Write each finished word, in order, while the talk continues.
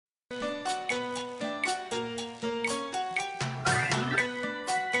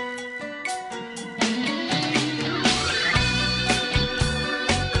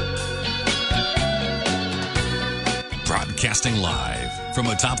Broadcasting live from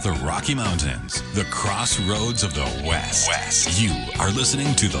atop the Rocky Mountains, the crossroads of the West. You are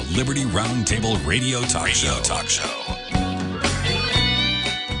listening to the Liberty Roundtable Radio Talk Show.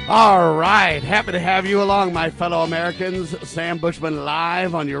 All right. Happy to have you along, my fellow Americans. Sam Bushman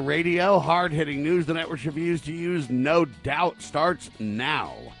live on your radio. Hard-hitting news the network refused to use, no doubt, starts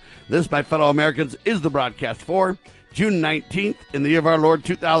now. This, my fellow Americans, is the broadcast for June 19th in the year of our Lord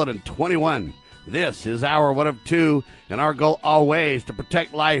 2021. This is our one of two, and our goal always to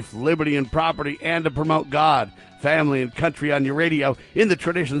protect life, liberty, and property, and to promote God, family, and country on your radio in the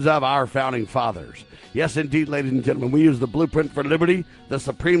traditions of our founding fathers. Yes, indeed, ladies and gentlemen, we use the blueprint for liberty, the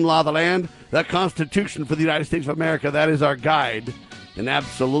supreme law of the land, the Constitution for the United States of America. That is our guide. And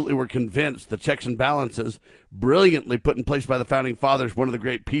absolutely, we're convinced the checks and balances brilliantly put in place by the founding fathers, one of the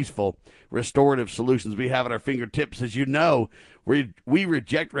great peaceful, restorative solutions we have at our fingertips. As you know, we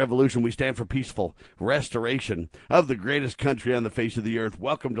reject revolution. We stand for peaceful restoration of the greatest country on the face of the earth.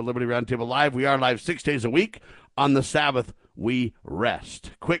 Welcome to Liberty Roundtable Live. We are live 6 days a week. On the Sabbath, we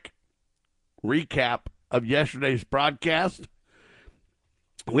rest. Quick recap of yesterday's broadcast.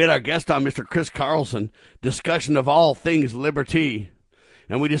 We had our guest on, Mr. Chris Carlson, discussion of all things liberty.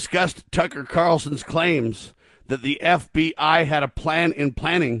 And we discussed Tucker Carlson's claims that the FBI had a plan in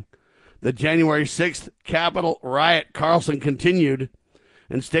planning the January 6th Capitol riot. Carlson continued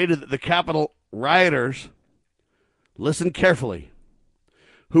and stated that the Capitol rioters, listen carefully,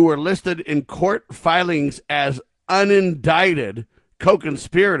 who were listed in court filings as unindicted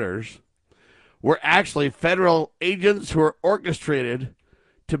co-conspirators, were actually federal agents who were orchestrated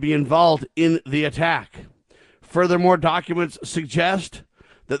to be involved in the attack. Furthermore, documents suggest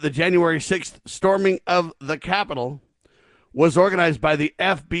that the January 6th storming of the Capitol was organized by the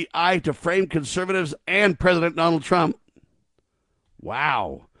FBI to frame conservatives and President Donald Trump.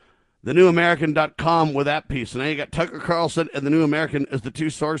 Wow. TheNewAmerican.com with that piece. And now you got Tucker Carlson and The New American as the two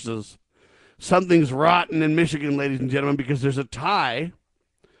sources. Something's rotten in Michigan, ladies and gentlemen, because there's a tie,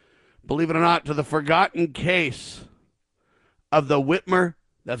 believe it or not, to the forgotten case of the Whitmer,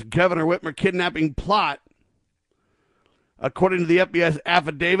 that's Governor Whitmer, kidnapping plot. According to the FBI's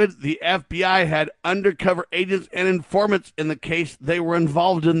affidavit, the FBI had undercover agents and informants in the case. They were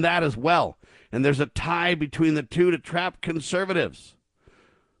involved in that as well. And there's a tie between the two to trap conservatives.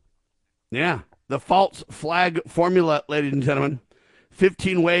 Yeah, the false flag formula, ladies and gentlemen.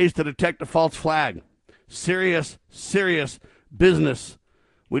 15 ways to detect a false flag. Serious, serious business.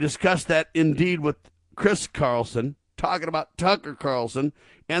 We discussed that indeed with Chris Carlson, talking about Tucker Carlson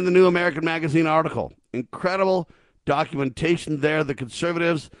and the New American Magazine article. Incredible documentation there. The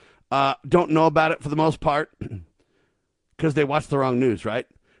conservatives don't know about it for the most part because they watch the wrong news, right?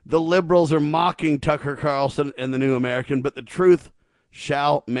 The liberals are mocking Tucker Carlson and the New American, but the truth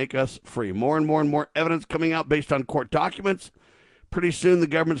shall make us free. More and more evidence coming out based on court documents. Pretty soon the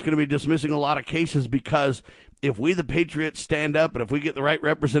government's going to be dismissing a lot of cases because if we, the patriots, stand up and if we get the right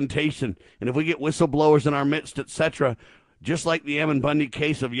representation and if we get whistleblowers in our midst, etc., just like the Ammon Bundy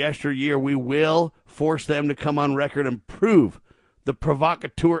case of yesteryear, we will force them to come on record and prove the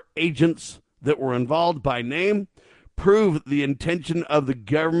provocateur agents that were involved by name, prove the intention of the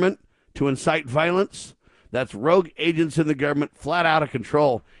government to incite violence. That's rogue agents in the government, flat out of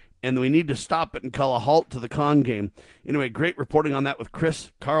control, and we need to stop it and call a halt to the con game. Anyway, great reporting on that with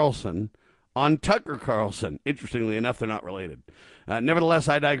Chris Carlson on Tucker Carlson. Interestingly enough, they're not related. Nevertheless,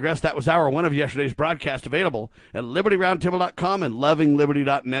 I digress. That was hour one of yesterday's broadcast, available at LibertyRoundtable.com and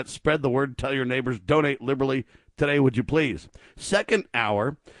LovingLiberty.net. Spread the word. Tell your neighbors. Donate liberally today, would you please? Second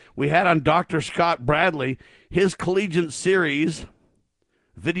hour, we had on Dr. Scott Bradley, his collegiate series,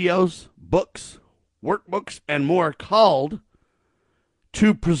 videos, books, workbooks, and more called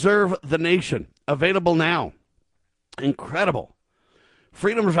To Preserve the Nation. Available now. Incredible.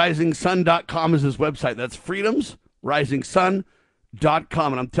 FreedomsRisingSun.com is his website. That's FreedomsRisingSun.com.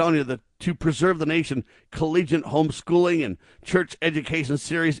 And I'm telling you, the To Preserve the Nation collegiate homeschooling and church education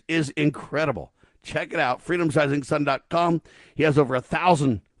series is incredible. Check it out, FreedomsRisingSun.com. He has over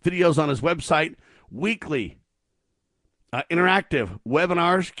 1,000 videos on his website, weekly interactive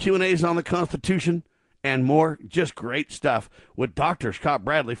webinars, Q&As on the Constitution, and more. Just great stuff with Dr. Scott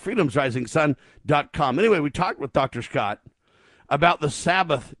Bradley, FreedomsRisingSun.com. Anyway, we talked with Dr. Scott about the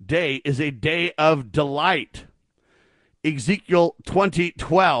Sabbath day is a day of delight. Ezekiel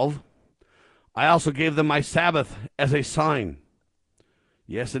 20:12. I also gave them my Sabbath as a sign.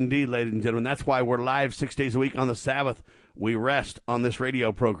 Yes, indeed, ladies and gentlemen. That's why we're live 6 days a week on the Sabbath. We rest on this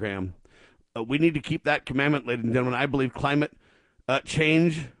radio program. We need to keep that commandment, ladies and gentlemen. I believe climate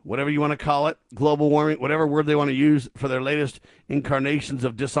change, whatever you want to call it, global warming, whatever word they want to use for their latest incarnations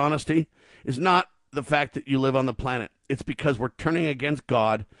of dishonesty, is not the fact that you live on the planet. It's because we're turning against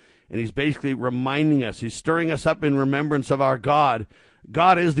God, and he's basically reminding us. He's stirring us up in remembrance of our God.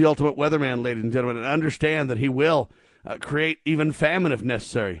 God is the ultimate weatherman, ladies and gentlemen, and understand that he will create even famine if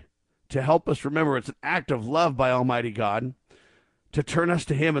necessary to help us remember it's an act of love by Almighty God to turn us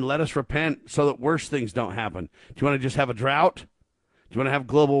to him and let us repent so that worse things don't happen. Do you want to just have a drought? Do you want to have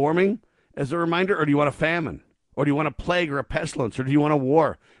global warming as a reminder, or do you want a famine? Or do you want a plague or a pestilence, or do you want a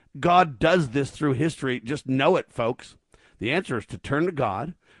war? God does this through history. Just know it, folks. The answer is to turn to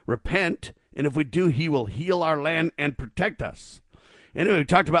God, repent, and if we do, he will heal our land and protect us. Anyway, we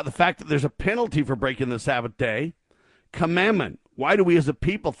talked about the fact that there's a penalty for breaking the Sabbath day. Commandment. Why do we as a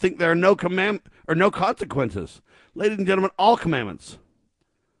people think there are no consequences? Ladies and gentlemen, all commandments,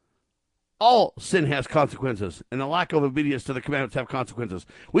 all sin has consequences, and the lack of obedience to the commandments have consequences.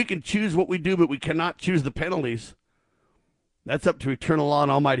 We can choose what we do, but we cannot choose the penalties. That's up to eternal law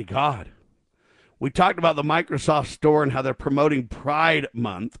and Almighty God. We talked about the Microsoft Store and how they're promoting Pride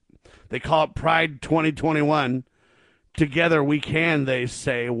Month. They call it Pride 2021. Together we can, they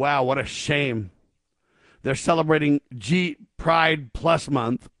say. Wow, what a shame. They're celebrating Pride Plus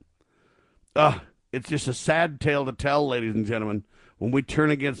Month. It's just a sad tale to tell, ladies and gentlemen. When we turn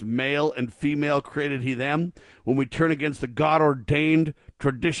against male and female created he them, when we turn against the God-ordained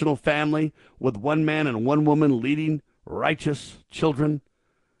traditional family with one man and one woman leading righteous children,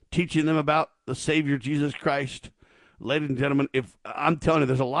 teaching them about the Savior Jesus Christ. Ladies and gentlemen, if I'm telling you,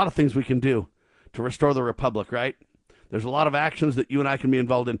 there's a lot of things we can do to restore the republic, right? There's a lot of actions that you and I can be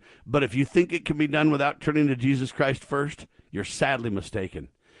involved in. But if you think it can be done without turning to Jesus Christ first, you're sadly mistaken.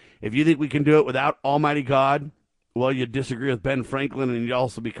 If you think we can do it without Almighty God, well, you disagree with Ben Franklin, and you'd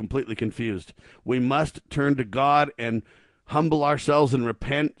also be completely confused. We must turn to God and humble ourselves and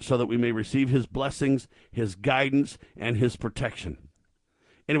repent so that we may receive his blessings, his guidance, and his protection.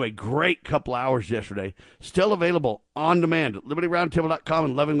 Anyway, great couple hours yesterday. Still available on demand at LibertyRoundtable.com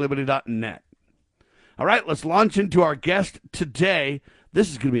and LovingLiberty.net. All right, let's launch into our guest today. This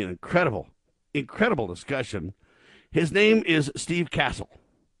is going to be an incredible discussion. His name is Steve Cassell,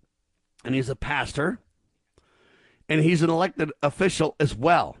 and he's a pastor, and he's an elected official as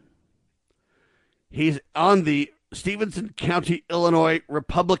well. He's on the Stevenson County, Illinois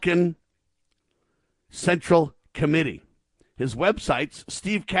Republican Central Committee. His website's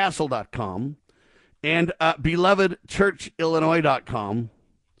stevecassell.com and belovedchurchillinois.com.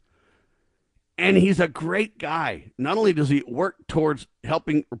 And he's a great guy. Not only does he work towards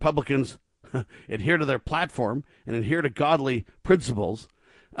helping Republicans adhere to their platform and adhere to godly principles,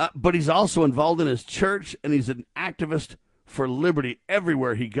 but he's also involved in his church, and he's an activist for liberty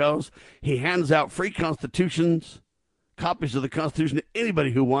everywhere he goes. He hands out free constitutions, copies of the Constitution to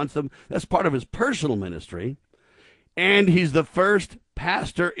anybody who wants them. That's part of his personal ministry. And he's the first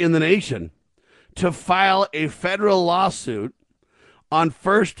pastor in the nation to file a federal lawsuit on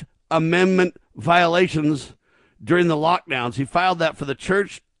First Amendment violations during the lockdowns. He filed that for the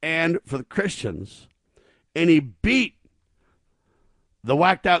church and for the Christians. And he beat the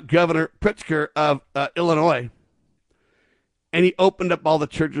whacked out Governor Pritzker of Illinois. And he opened up all the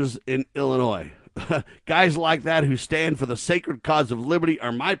churches in Illinois. Guys like that who stand for the sacred cause of liberty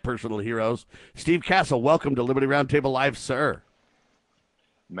are my personal heroes. Steve Cassell, welcome to Liberty Roundtable Live, sir.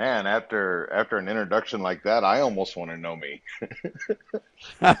 Man, after an introduction like that, I almost want to know me.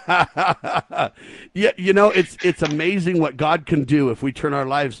 Yeah, you know, it's amazing what God can do if we turn our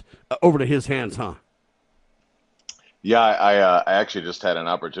lives over to his hands, huh? Yeah, I actually just had an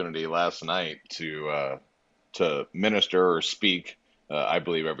opportunity last night to minister or speak. I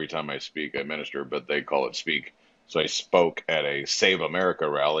believe every time I speak, I minister, but they call it speak. So I spoke at a Save America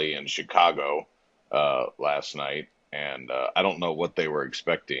rally in Chicago last night. And I don't know what they were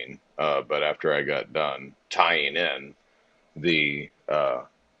expecting, but after I got done tying in the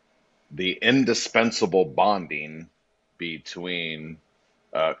indispensable bonding between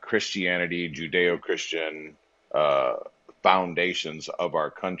Christianity, Judeo-Christian foundations of our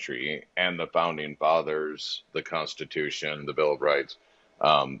country and the founding fathers, the Constitution, the Bill of Rights,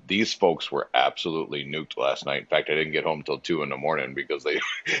 these folks were absolutely nuked last night. In fact, I didn't get home till 2 a.m. because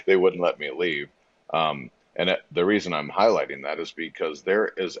they wouldn't let me leave. The reason I'm highlighting that is because there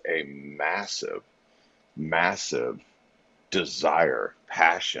is a massive, massive desire,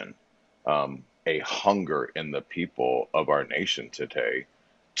 passion, a hunger in the people of our nation today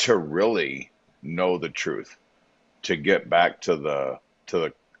to really know the truth, to get back to the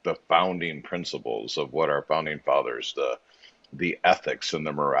founding principles of what our founding fathers, the ethics and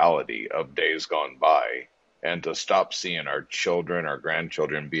the morality of days gone by, and to stop seeing our children, our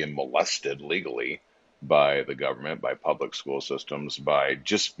grandchildren being molested legally by the government, by public school systems, by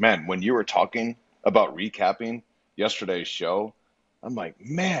just, man, when you were talking, about recapping yesterday's show. I'm like,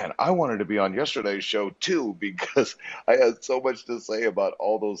 man, I wanted to be on yesterday's show too because I had so much to say about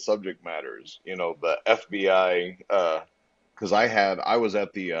all those subject matters. You know, the FBI, because I was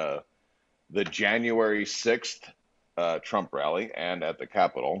at the January 6th Trump rally and at the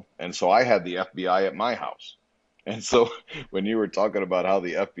Capitol, and so I had the FBI at my house. And so when you were talking about how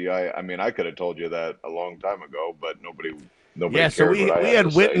the FBI, I mean, I could have told you that a long time ago, but nobody Yeah, so cared what I we had had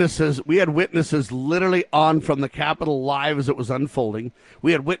to say. witnesses. We had witnesses literally on from the Capitol live as it was unfolding.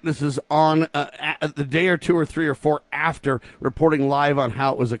 We had witnesses on the day or two or three or four after reporting live on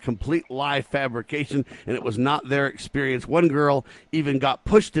how it was a complete lie fabrication and it was not their experience. One girl even got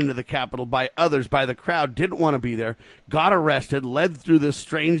pushed into the Capitol by others, by the crowd, didn't want to be there, got arrested, led through this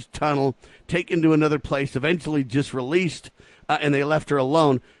strange tunnel, taken to another place, eventually just released, and they left her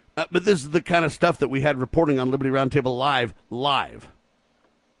alone. But this is the kind of stuff that we had reporting on Liberty Roundtable live.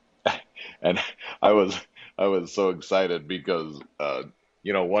 And I was so excited because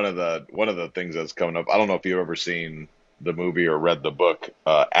you know, one of the things that's coming up. I don't know if you've ever seen the movie or read the book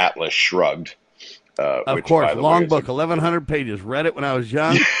Atlas Shrugged. Of Which, course, by the long way, book, 1,100 pages. Read it when I was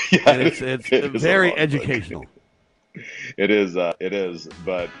young, yeah, and it's it is a very long book. educational. It is.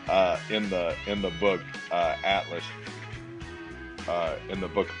 But in the book Atlas. In the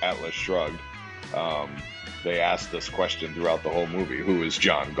book Atlas Shrugged, they asked this question throughout the whole movie: who is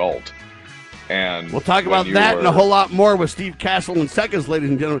John Galt? And We'll talk about that and a whole lot more with Steve Castle in seconds, ladies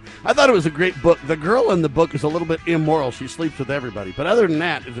and gentlemen. I thought it was a great book. The girl in the book is a little bit immoral. She sleeps with everybody. But other than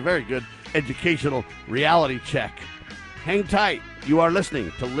that, it's a very good educational reality check. Hang tight. You are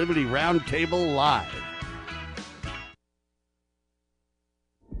listening to Liberty Roundtable Live.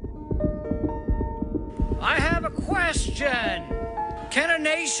 I have a question. Can a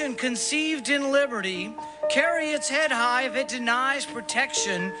nation conceived in liberty carry its head high if it denies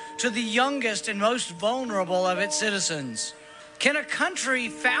protection to the youngest and most vulnerable of its citizens? Can a country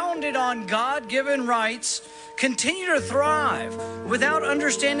founded on God-given rights continue to thrive without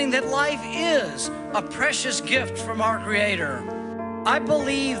understanding that life is a precious gift from our Creator? I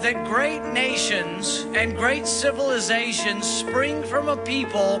believe that great nations and great civilizations spring from a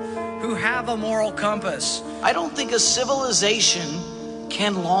people who have a moral compass. I don't think a civilization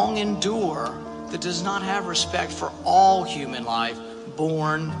can long endure that does not have respect for all human life,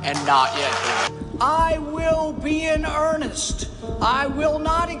 born and not yet born. I will be in earnest. I will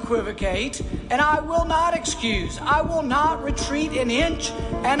not equivocate, and I will not excuse. I will not retreat an inch,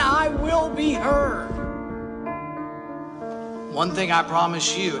 and I will be heard. One thing I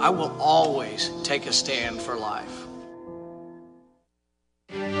promise you, I will always take a stand for life.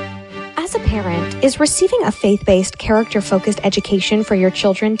 As a parent, is receiving a faith-based, character-focused education for your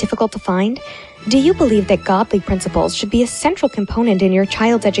children difficult to find? Do you believe that godly principles should be a central component in your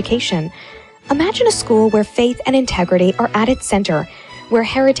child's education? Imagine a school where faith and integrity are at its center, where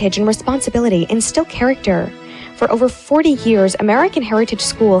heritage and responsibility instill character. For over 40 years, American Heritage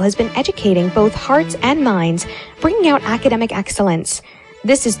School has been educating both hearts and minds, bringing out academic excellence.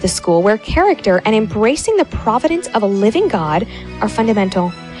 This is the school where character and embracing the providence of a living God are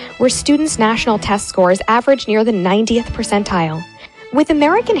fundamental, where students' national test scores average near the 90th percentile. With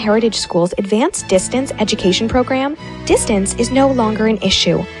American Heritage School's advanced distance education program, distance is no longer an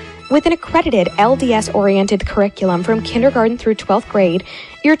issue. With an accredited LDS-oriented curriculum from kindergarten through 12th grade,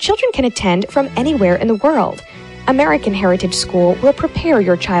 your children can attend from anywhere in the world. American Heritage School will prepare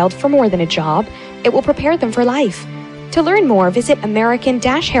your child for more than a job. It will prepare them for life. To learn more, visit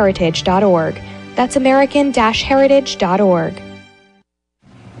american-heritage.org. That's american-heritage.org.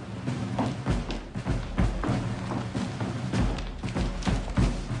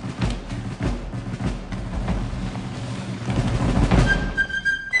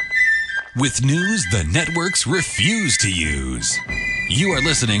 With news the networks refuse to use. You are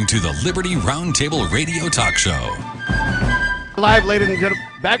listening to the Liberty Roundtable Radio Talk Show. Live, ladies and gentlemen,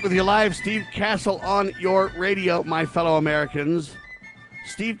 back with you live. Steve Castle on your radio, my fellow Americans.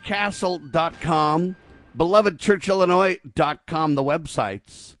 SteveCastle.com, BelovedChurchIllinois.com, the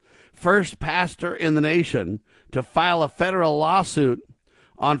websites. First pastor in the nation to file a federal lawsuit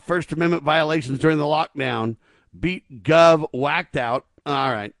on First Amendment violations during the lockdown. Beat Gov whacked out.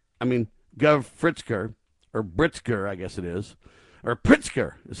 All right. Gov Fritzker, or Britzker, I guess it is. Or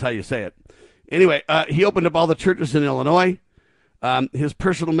Pritzker is how you say it. Anyway, he opened up all the churches in Illinois. His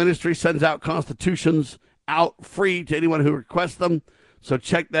personal ministry sends out constitutions out free to anyone who requests them. So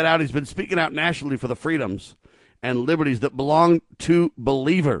check that out. He's been speaking out nationally for the freedoms and liberties that belong to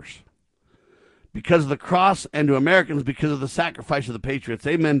believers because of the cross, and to Americans because of the sacrifice of the patriots.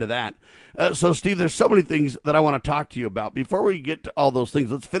 Amen to that. So, Steve, there's so many things that I want to talk to you about. Before we get to all those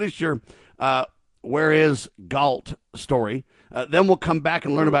things, let's finish your where is Galt story. Then we'll come back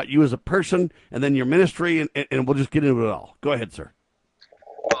and learn about you as a person, and then your ministry, and we'll just get into it all. Go ahead, sir.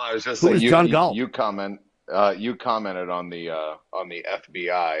 Well, I was just Who saying, is John Galt? you commented on the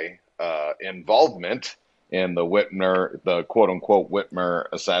FBI involvement in the quote unquote Whitmer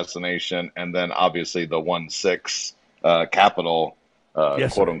assassination, and then obviously the 1/6 Capitol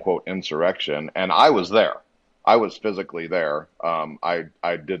Yes, quote sir. unquote insurrection. And I was there. I was physically there.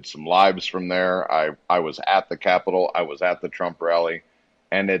 I did some lives from there. I was at the Capitol. I was at the Trump rally,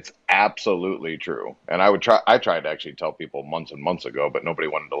 and it's absolutely true. And I tried to actually tell people months and months ago, but nobody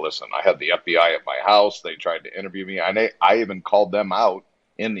wanted to listen. I had the FBI at my house. They tried to interview me. I even called them out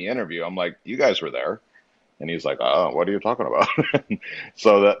in the interview. I'm like, you guys were there. And he's like, oh, what are you talking about?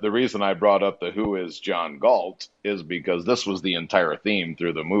 So the reason I brought up the who is John Galt is because this was the entire theme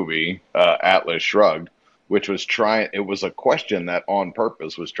through the movie, Atlas Shrugged, which was it was a question that on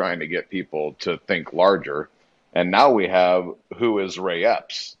purpose was trying to get people to think larger. And now we have who is Ray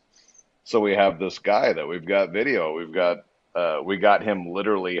Epps. So we have this guy that we've got video. We got him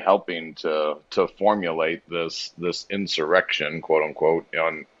literally helping to formulate this insurrection, quote unquote,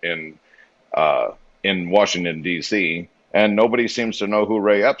 in Washington D.C. And nobody seems to know who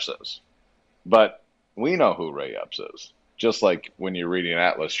Ray Epps is, but we know who Ray Epps is. Just like when you're reading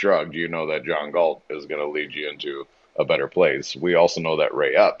Atlas Shrugged, you know that John Galt is going to lead you into a better place. We also know that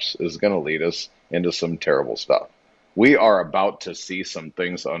Ray Epps is going to lead us into some terrible stuff. We are about to see some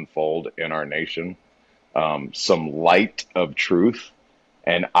things unfold in our nation, some light of truth.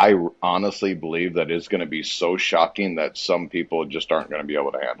 And I honestly believe that it's going to be so shocking that some people just aren't going to be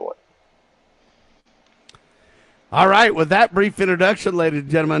able to handle it. All right, with that brief introduction, ladies and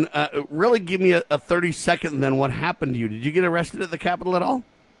gentlemen, really give me a 30-second and then what happened to you. Did you get arrested at the Capitol at all?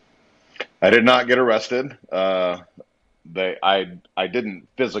 I did not get arrested. I didn't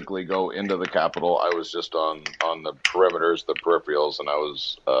physically go into the Capitol. I was just on the perimeters, the peripherals, and I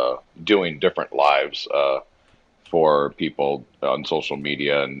was doing different lives for people on social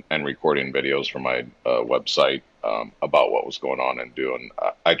media and recording videos for my website about what was going on and doing.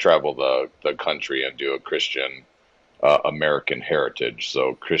 I travel the country and do a Christian American heritage,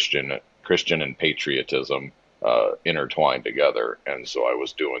 so Christian and patriotism intertwined together, and so I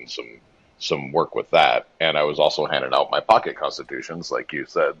was doing some work with that, and I was also handing out my pocket constitutions, like you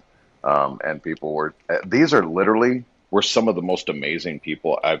said, and people these were some of the most amazing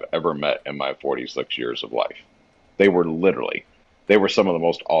people I've ever met in my 46 years of life. They were some of the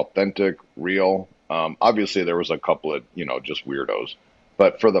most authentic, real. Obviously, there was a couple of just weirdos.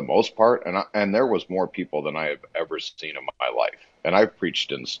 But for the most part, and there was more people than I have ever seen in my life. And I've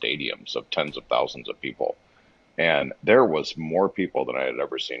preached in stadiums of tens of thousands of people. And there was more people than I had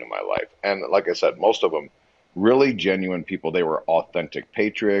ever seen in my life. And like I said, most of them really genuine people. They were authentic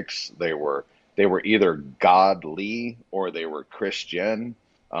patriots. They were either godly or they were Christian.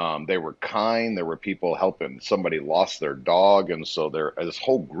 They were kind. There were people helping. Somebody lost their dog. And so this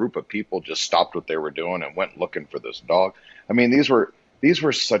whole group of people just stopped what they were doing and went looking for this dog. I mean, these were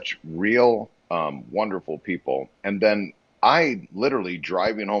such real, wonderful people. And then I literally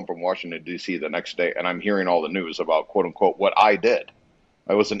driving home from Washington, D.C. the next day, and I'm hearing all the news about, quote unquote, what I did.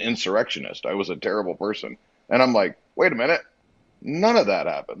 I was an insurrectionist. I was a terrible person. And I'm like, wait a minute. None of that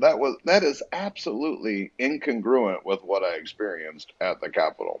happened. That is absolutely incongruent with what I experienced at the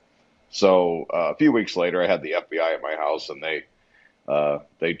Capitol. So a few weeks later, I had the FBI at my house, and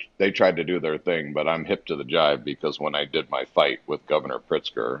they tried to do their thing, but I'm hip to the jive because when I did my fight with Governor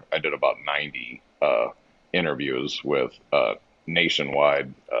Pritzker, I did about 90 interviews with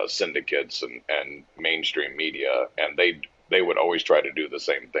nationwide syndicates and mainstream media, and they would always try to do the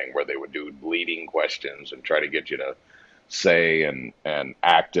same thing where they would do leading questions and try to get you to say and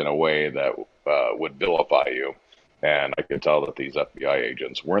act in a way that would vilify you. And I could tell that these FBI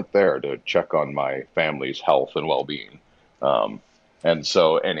agents weren't there to check on my family's health and well-being. And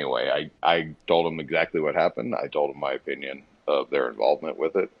so anyway, I told them exactly what happened. I told them my opinion of their involvement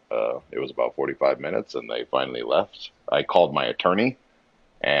with it. It was about 45 minutes, and they finally left. I called my attorney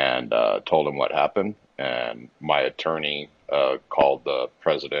and told him what happened. And my attorney called the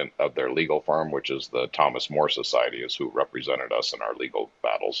president of their legal firm, which is the Thomas More Society, is who represented us in our legal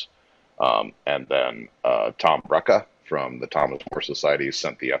battles. And then Tom Brecka from the Thomas More Society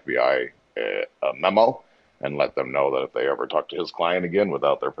sent the FBI a memo and let them know that if they ever talk to his client again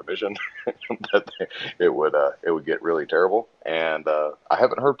without their permission, that it would get really terrible. And I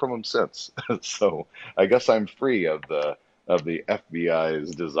haven't heard from him since. So I guess I'm free of the of the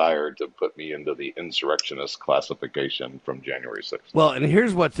FBI's desire to put me into the insurrectionist classification from January 6th. Well, and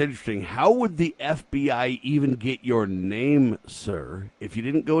here's what's interesting. How would the FBI even get your name, sir, if you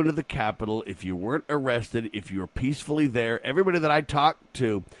didn't go into the Capitol, if you weren't arrested, if you were peacefully there? Everybody that I talked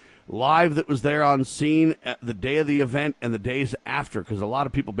to live that was there on scene at the day of the event and the days after, because a lot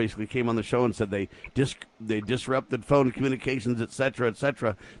of people basically came on the show and said they disrupted phone communications, et cetera,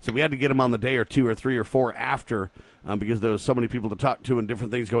 so we had to get them on the day or 2 or 3 or 4 after, because there was so many people to talk to and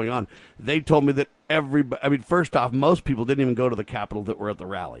different things going on. They told me that first off, most people didn't even go to the Capitol that were at the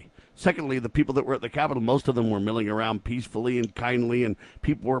rally. Secondly, the people that were at the Capitol, most of them were milling around peacefully and kindly, and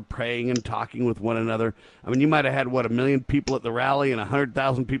people were praying and talking with one another. I mean, you might have had, 1 million people at the rally and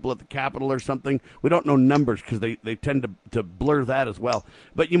 100,000 people at the Capitol or something. We don't know numbers because they tend to blur that as well.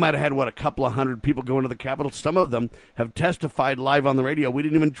 But you might have had, a couple of hundred people going to the Capitol. Some of them have testified live on the radio. We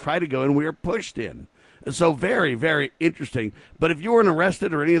didn't even try to go in. We were pushed in. So very, very interesting. But if you weren't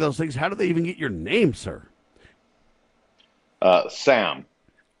arrested or any of those things, how did they even get your name, sir? Sam,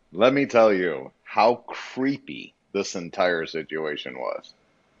 let me tell you how creepy this entire situation was.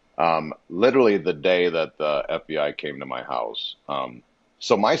 Literally the day that the FBI came to my house.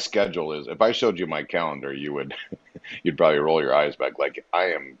 So my schedule is, if I showed you my calendar, you'd probably roll your eyes back. Like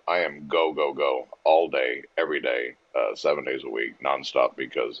I am go all day, every day, 7 days a week, nonstop,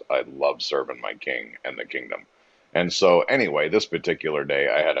 because I love serving my king and the kingdom. And so anyway, this particular day,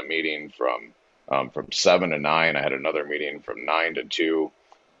 I had a meeting from 7 to 9. I had another meeting from 9 to 2.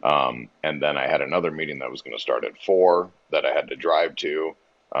 And then I had another meeting that was going to start at 4 that I had to drive to,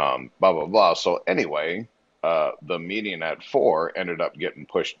 blah, blah, blah. So anyway, the meeting at 4 ended up getting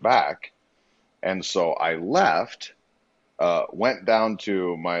pushed back. And so I left, went down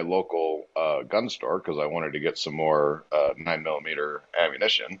to my local gun store because I wanted to get some more 9mm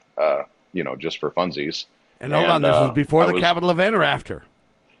ammunition, just for funsies. And hold on, this was before the Capitol event or after?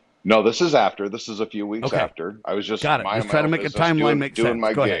 No, this is after. This is a few weeks after. I was just trying to make a timeline make sense. Doing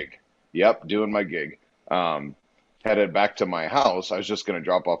my gig. Yep, doing my gig. Headed back to my house. I was just going to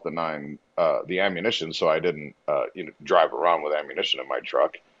drop off the ammunition, so I didn't drive around with ammunition in my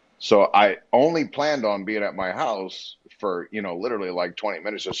truck. So I only planned on being at my house for literally like 20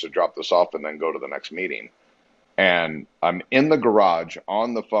 minutes just to drop this off and then go to the next meeting. And I'm in the garage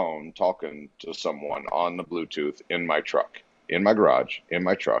on the phone talking to someone on the Bluetooth in my truck. In my garage, in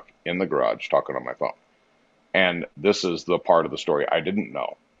my truck, in the garage, talking on my phone. And this is the part of the story I didn't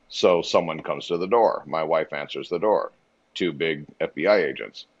know. So someone comes to the door. My wife answers the door. 2 big FBI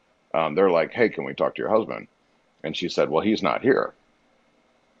agents. They're like, hey, can we talk to your husband? And she said, well, he's not here.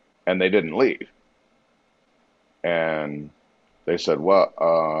 And they didn't leave. And they said, well,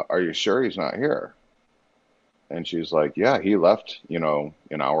 are you sure he's not here? And she's like, yeah, he left, an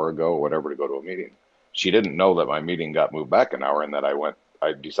hour ago or whatever to go to a meeting. She didn't know that my meeting got moved back an hour and that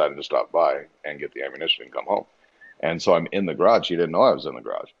I decided to stop by and get the ammunition and come home. And so I'm in the garage. She didn't know I was in the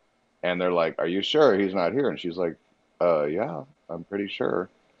garage. And they're like, are you sure he's not here? And she's like, yeah, I'm pretty sure.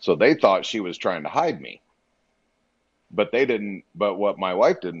 So they thought she was trying to hide me. But what my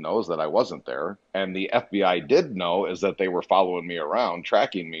wife didn't know is that I wasn't there. And the FBI did know is that they were following me around,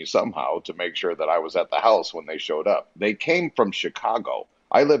 tracking me somehow to make sure that I was at the house when they showed up. They came from Chicago.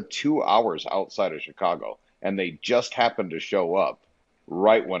 I live 2 hours outside of Chicago, and they just happened to show up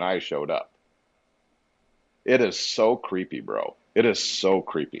right when I showed up. It is so creepy, bro. It is so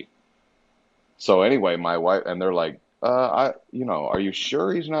creepy. So anyway, my wife, and they're like, are you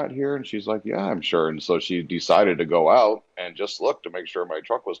sure he's not here? And she's like, yeah, I'm sure. And so she decided to go out and just look to make sure my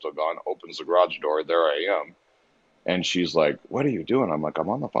truck was still gone, opens the garage door. There I am. And she's like, what are you doing? I'm like, I'm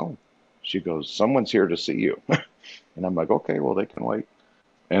on the phone. She goes, someone's here to see you. And I'm like, okay, well, they can wait.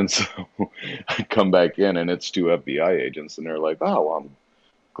 And so I come back in, and it's 2 FBI agents, and they're like, oh, well, I'm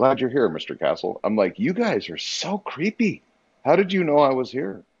glad you're here, Mr. Castle. I'm like, you guys are so creepy. How did you know I was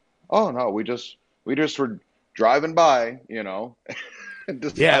here? Oh, no, we just were driving by,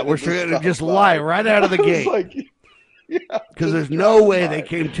 Yeah, we're going to just lie right out of the gate. Like, yeah, because there's no way they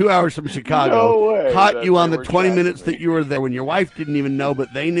came 2 hours from Chicago, caught you on the 20 minutes that you were there when your wife didn't even know,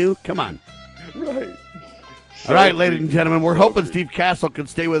 but they knew. Come on. Right. All right, ladies and gentlemen, we're hoping Steve Castle can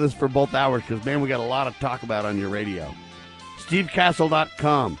stay with us for both hours because, man, we got a lot to talk about on your radio.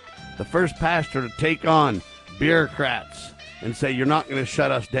 SteveCastle.com, the first pastor to take on bureaucrats and say, you're not going to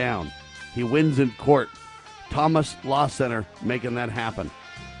shut us down. He wins in court. Thomas Law Center making that happen.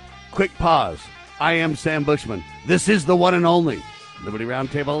 Quick pause. I am Sam Bushman. This is the one and only Liberty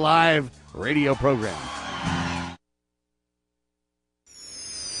Roundtable Live radio program.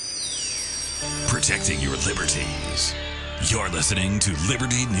 Protecting your liberties. You're listening to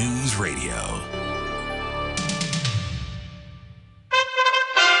Liberty News Radio.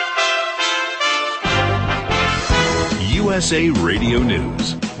 USA Radio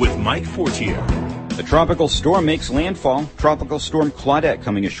News with Mike Fortier. A tropical storm makes landfall. Tropical storm Claudette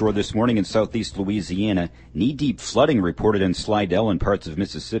coming ashore this morning in southeast Louisiana. Knee-deep flooding reported in Slidell and parts of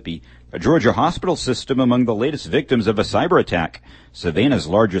Mississippi. A Georgia hospital system among the latest victims of a cyber attack. Savannah's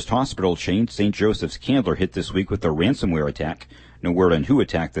largest hospital chain, St. Joseph's Candler, hit this week with a ransomware attack. No word on who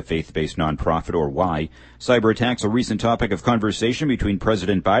attacked the faith-based nonprofit or why. Cyber attacks a recent topic of conversation between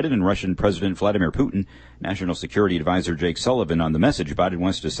President Biden and Russian President Vladimir Putin. National Security Advisor Jake Sullivan on the message Biden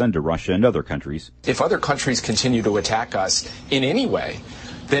wants to send to Russia and other countries. If other countries continue to attack us in any way,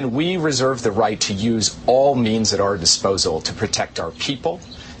 then we reserve the right to use all means at our disposal to protect our people,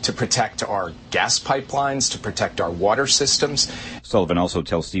 to protect our gas pipelines, to protect our water systems. Sullivan also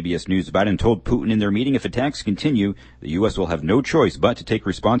tells CBS News Biden told Putin in their meeting if attacks continue, the U.S. will have no choice but to take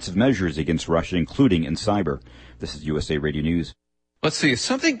responsive measures against Russia, including in cyber. This is USA Radio News. Let's see, if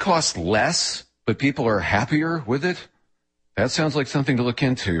something costs less, but people are happier with it, that sounds like something to look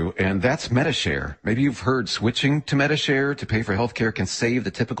into, and that's MediShare. Maybe you've heard switching to MediShare to pay for healthcare can save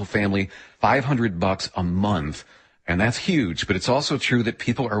the typical family $500 a month. And that's huge, but it's also true that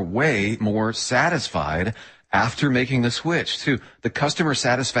people are way more satisfied after making the switch, too. The customer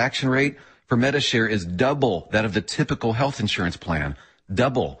satisfaction rate for MediShare is double that of the typical health insurance plan.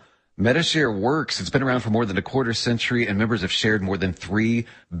 Double. MediShare works. It's been around for more than a quarter century, and members have shared more than $3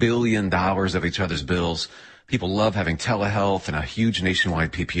 billion of each other's bills. People love having telehealth and a huge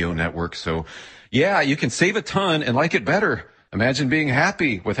nationwide PPO network. So, yeah, you can save a ton and like it better. Imagine being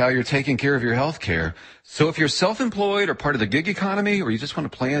happy with how you're taking care of your health care. So if you're self-employed or part of the gig economy, or you just want a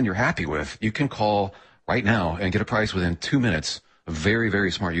plan you're happy with, you can call right now and get a price within 2 minutes. A very,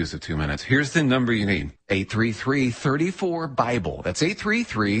 very smart use of 2 minutes. Here's the number you need. 833-34-BIBLE. That's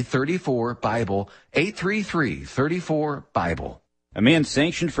 833-34-BIBLE. 833-34-BIBLE. A man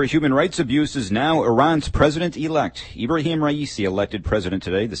sanctioned for human rights abuse is now Iran's president-elect. Ibrahim Raisi elected president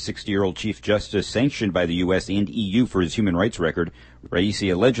today, the 60-year-old chief justice sanctioned by the U.S. and EU for his human rights record. Raisi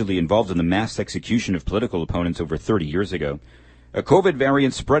allegedly involved in the mass execution of political opponents over 30 years ago. A COVID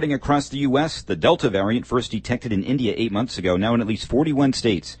variant spreading across the U.S., the Delta variant first detected in India 8 months ago, now in at least 41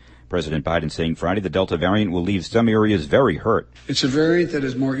 states. President Biden saying Friday the Delta variant will leave some areas very hurt. It's a variant that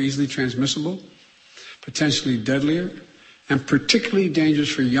is more easily transmissible, potentially deadlier, and particularly dangerous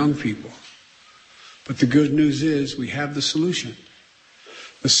for young people. But the good news is we have the solution.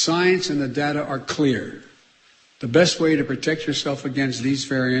 The science and the data are clear. The best way to protect yourself against these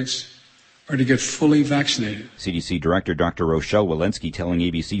variants are to get fully vaccinated. CDC Director Dr. Rochelle Walensky telling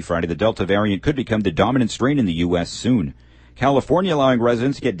ABC Friday the Delta variant could become the dominant strain in the U.S. soon. California allowing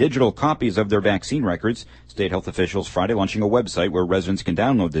residents to get digital copies of their vaccine records. State health officials Friday launching a website where residents can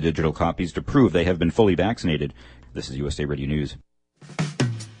download the digital copies to prove they have been fully vaccinated. This is USA Radio News.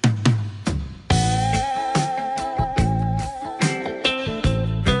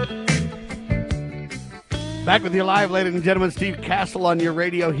 Back with you live, ladies and gentlemen. Steve Castle on your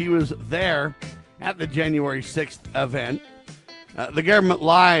radio. He was there at the January 6th event. The government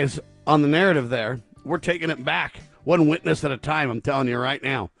lies on the narrative there. We're taking it back. One witness at a time, I'm telling you right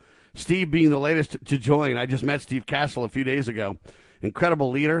now. Steve being the latest to join. I just met Steve Castle a few days ago.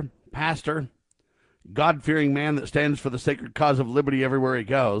 Incredible leader, pastor, God-fearing man that stands for the sacred cause of liberty everywhere he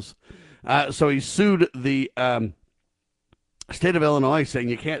goes. So he sued the state of Illinois saying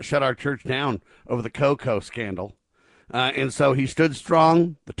you can't shut our church down over the Coco scandal. And so he stood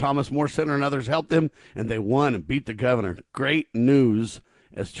strong. The Thomas More Center and others helped him, and they won and beat the governor. Great news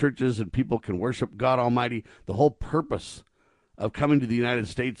as churches and people can worship God Almighty. The whole purpose of coming to the United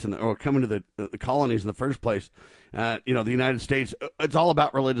States or coming to the colonies in the first place, the United States, it's all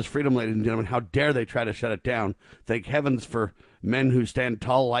about religious freedom, ladies and gentlemen. How dare they try to shut it down? Thank heavens for men who stand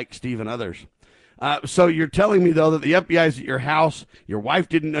tall like Steve and others. So you're telling me, though, that the FBI's at your house, your wife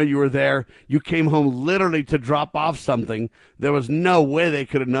didn't know you were there, you came home literally to drop off something. There was no way they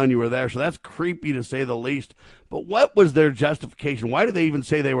could have known you were there, so that's creepy to say the least. But what was their justification? Why did they even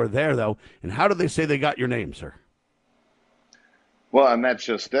say they were there, though, and how did they say they got your name, sir? Well, and that's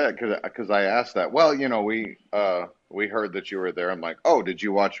just it, because I asked that. Well, we heard that you were there. I'm like, oh, did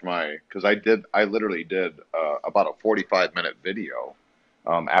you watch because I literally did about a 45-minute video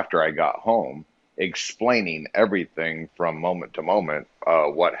after I got home, explaining everything from moment to moment,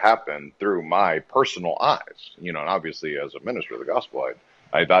 what happened through my personal eyes. And obviously as a minister of the gospel,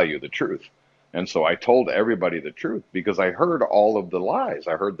 I value the truth. And so I told everybody the truth because I heard all of the lies.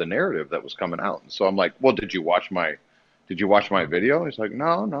 I heard the narrative that was coming out. And so I'm like, well, did you watch my video? He's like,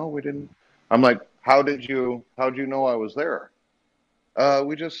 no, we didn't. I'm like, how'd you know I was there?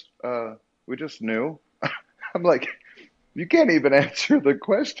 We just knew. I'm like, you can't even answer the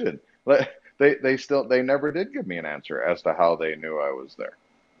question. they never did give me an answer as to how they knew I was there.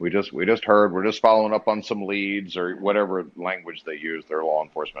 We just heard, we're just following up on some leads or whatever language they use, their law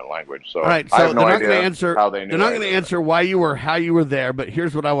enforcement language. So all right, so I have no they're not going to idea answer. how they knew. They're not going to answer why you were, how you were there. But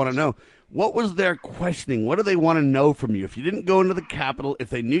here's what I want to know: what was their questioning? What do they want to know from you? If you didn't go into the Capitol,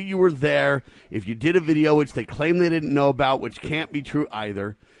 if they knew you were there, if you did a video which they claim they didn't know about, which can't be true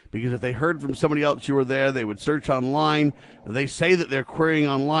either. Because if they heard from somebody else you were there, they would search online. They say that they're querying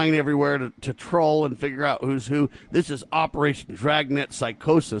online everywhere to troll and figure out who's who. This is Operation Dragnet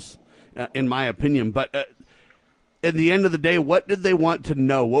psychosis, in my opinion. But at the end of the day, what did they want to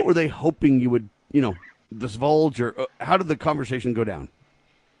know? What were they hoping you would, divulge? Or how did the conversation go down?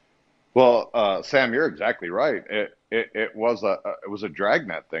 Well, Sam, you're exactly right. It was a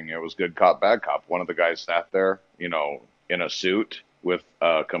dragnet thing. It was good cop, bad cop. One of the guys sat there, in a suit with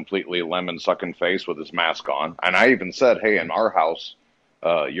a completely lemon-sucking face with his mask on. And I even said, hey, in our house,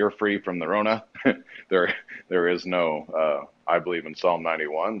 you're free from the Rona. There is no, I believe in Psalm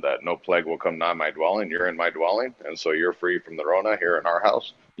 91, that no plague will come nigh my dwelling. You're in my dwelling, and so you're free from the Rona here in our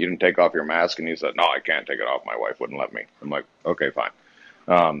house. You didn't take off your mask. And he said, no, I can't take it off. My wife wouldn't let me. I'm like, okay,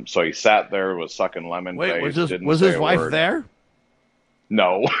 fine. So he sat there with sucking lemon face. Wait, was his wife there?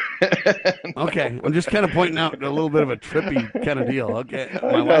 No. Okay, I'm just kind of pointing out a little bit of a trippy kind of deal. Okay,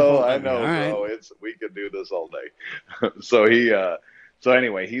 I know, right. bro. We could do this all day. So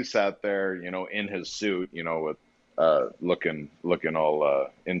anyway, he sat there, in his suit, with looking all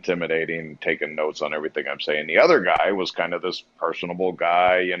intimidating, taking notes on everything I'm saying. The other guy was kind of this personable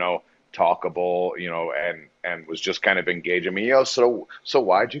guy, talkable, and was just kind of engaging me. So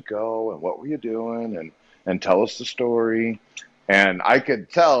why'd you go and what were you doing and tell us the story. And I could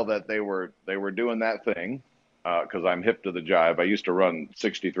tell that they were doing that thing because I'm hip to the jive. I used to run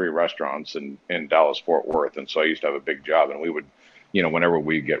 63 restaurants in Dallas, Fort Worth, and so I used to have a big job. And we would, whenever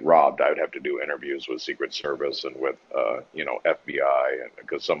we get robbed, I would have to do interviews with Secret Service and with, FBI, and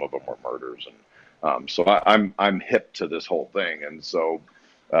because some of them were murders. And so I'm hip to this whole thing. And so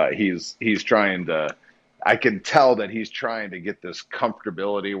he's trying to. I can tell that he's trying to get this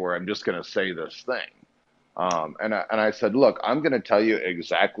comfortability where I'm just going to say this thing. And I said, look, I'm going to tell you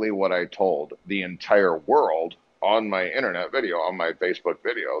exactly what I told the entire world on my internet video, on my Facebook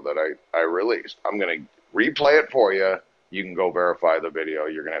video that I released. I'm going to replay it for you. You can go verify the video.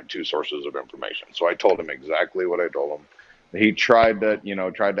 You're going to have two sources of information. So I told him exactly what I told him. He tried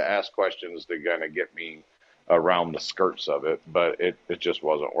to ask questions to kind of get me around the skirts of it, but it just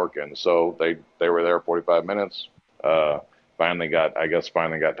wasn't working. So they were there 45 minutes. Finally got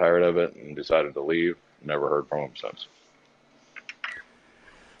tired of it and decided to leave. Never heard from him since.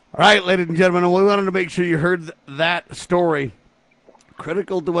 All right, ladies and gentlemen, we wanted to make sure you heard that story.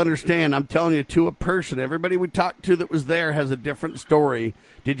 Critical to understand. I'm telling you, to a person, everybody we talked to that was there has a different story.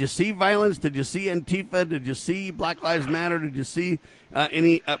 Did you see violence? Did you see Antifa? Did you see Black Lives Matter? Did you see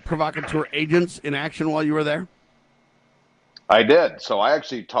any provocateur agents in action while you were there? I did. So I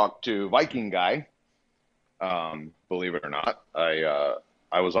actually talked to Viking Guy. Believe it or not,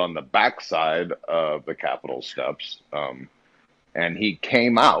 I was on the backside of the Capitol steps, and he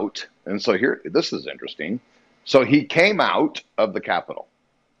came out. And so this is interesting. So he came out of the Capitol,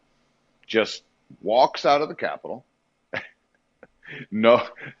 just walks out of the Capitol. No,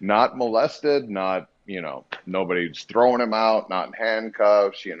 not molested, nobody's throwing him out, not in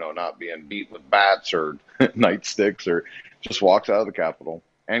handcuffs, not being beat with bats or nightsticks, or just walks out of the Capitol.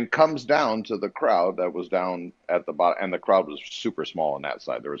 And comes down to the crowd that was down at the bottom, and the crowd was super small on that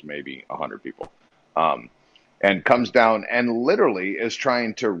side. There was maybe 100 people, and comes down and literally is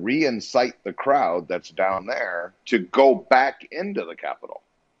trying to re-incite the crowd that's down there to go back into the Capitol.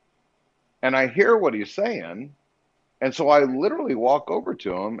 And I hear what he's saying, and so I literally walk over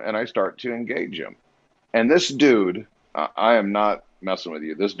to him and I start to engage him. And this dude, I am not messing with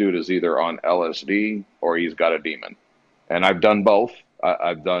you. This dude is either on LSD or he's got a demon, and I've done both.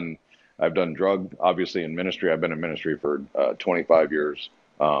 I've done drug, obviously, in ministry. I've been in ministry for 25 years,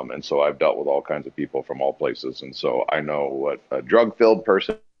 and so I've dealt with all kinds of people from all places, and so I know what a drug-filled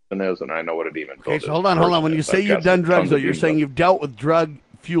person is, and I know what a demon-filled is. Okay, so hold on. When you say you've done drugs, though, you're saying you've dealt with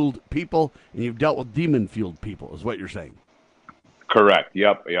drug-fueled people and you've dealt with demon-fueled people, is what you're saying. Correct.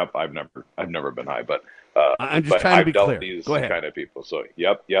 Yep. I've never been high, but I'm just trying to be clear. These Go ahead. Kind of people. So,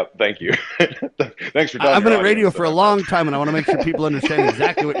 yep. Thank you. Thanks for telling I've been at radio for a long time, and I want to make sure people understand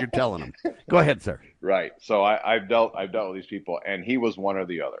exactly what you're telling them. Go ahead, sir. Right. So I've dealt with these people, and he was one or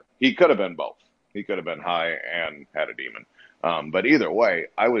the other. He could have been both. He could have been high and had a demon. But either way,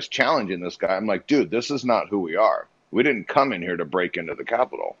 I was challenging this guy. I'm like, dude, this is not who we are. We didn't come in here to break into the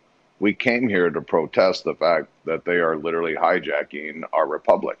Capitol. We came here to protest the fact that they are literally hijacking our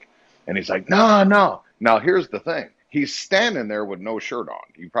republic. And he's like, no, no. Now, here's the thing. He's standing there with no shirt on.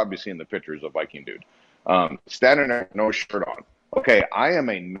 You've probably seen the pictures of Viking Dude. Standing there with no shirt on. Okay, I am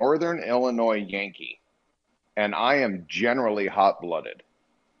a Northern Illinois Yankee, and I am generally hot-blooded.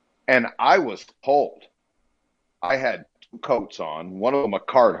 And I was cold. I had 2 coats on. One of them a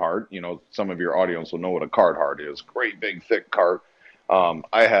Carhartt. You know, some of your audience will know what a Carhartt is. Great, big, thick cart.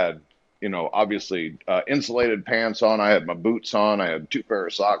 I had, you know, obviously insulated pants on. I had my boots on. I had 2 pair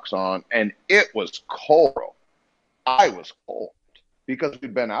of socks on. And it was cold. I was cold because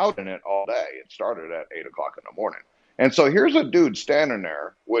we'd been out in it all day. It started at 8 o'clock in the morning. And so here's a dude standing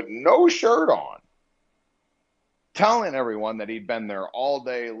there with no shirt on, telling everyone that he'd been there all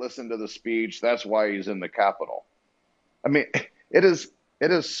day, listened to the speech. That's why he's in the Capitol. I mean, it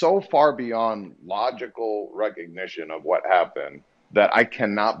is so far beyond logical recognition of what happened that I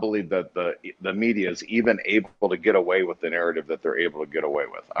cannot believe that the media is even able to get away with the narrative that they're able to get away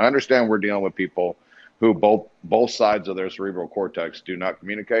with. I understand we're dealing with people who both sides of their cerebral cortex do not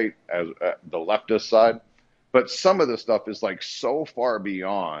communicate, as the leftist side. But some of this stuff is like so far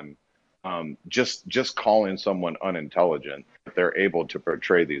beyond just calling someone unintelligent that they're able to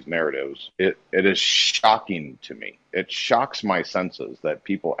portray these narratives. It is shocking to me. It shocks my senses that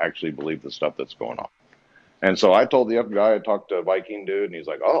people actually believe the stuff that's going on. And so I told the other guy, I talked to Viking Dude, and he's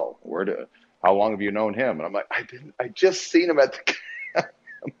like, "Oh, how long have you known him?" And I'm like, I just seen him at the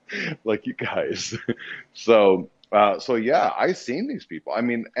like, you guys. So yeah, I seen these people. I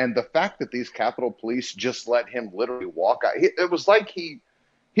mean, and the fact that these Capitol Police just let him literally walk out, it was like he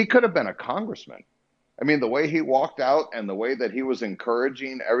could have been a congressman. I mean, the way he walked out and the way that he was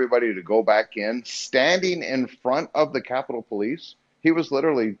encouraging everybody to go back in, standing in front of the Capitol Police, he was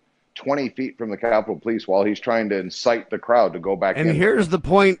literally 20 feet from the Capitol Police while he's trying to incite the crowd to go back in. And here's the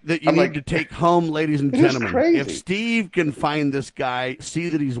point that you need to take home, ladies and gentlemen. Crazy. If Steve can find this guy, see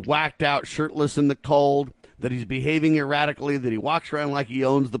that he's whacked out, shirtless in the cold, that he's behaving erratically, that he walks around like he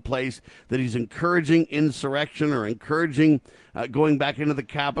owns the place, that he's encouraging insurrection or encouraging going back into the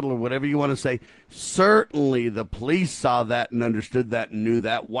Capitol or whatever you want to say, certainly the police saw that and understood that and knew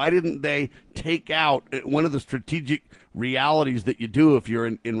that. Why didn't they take out one of the strategic realities that you do if you're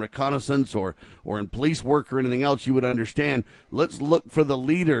in reconnaissance or in police work or anything else? You would understand, let's look for the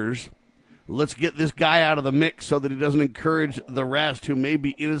leaders. Let's get this guy out of the mix so that he doesn't encourage the rest who may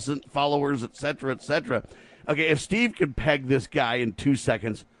be innocent followers, et cetera, et cetera. Okay, if Steve could peg this guy in 2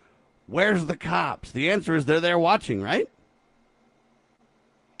 seconds, where's the cops? The answer is they're there watching, right?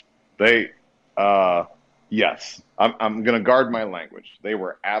 Yes. I'm going to guard my language. They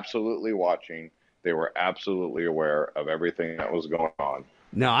were absolutely watching. They were absolutely aware of everything that was going on.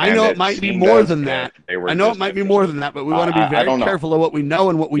 Now, I know it might be more than that. I know it might be more than that, but we want to be very careful of what we know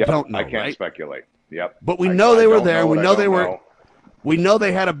and what we don't know. I can't speculate. Yep. But we know they were there. We know they were. We know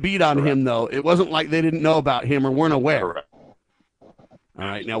they had a beat on him, though. It wasn't like they didn't know about him or weren't aware. Correct. All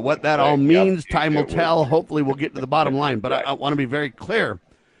right. Now, what that all means, time will tell. Hopefully, we'll get to the bottom line. But I want to be very clear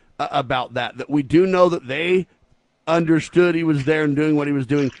about that we do know that they understood he was there and doing what he was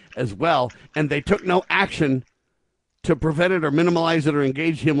doing as well, and they took no action to prevent it or minimize it or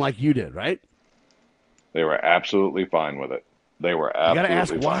engage him like you did, right? They were absolutely fine with it. They were absolutely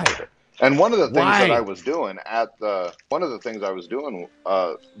ask fine why. with it. And one of the things Why? that I was doing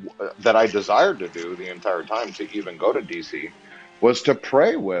that I desired to do the entire time to even go to D.C. was to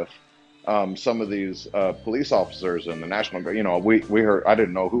pray with some of these police officers and the National Guard. You know, we heard, I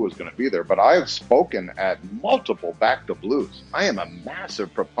didn't know who was going to be there, but I've spoken at multiple Back to Blues. I am a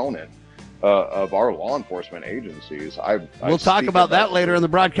massive proponent of our law enforcement agencies. We'll talk about that later in the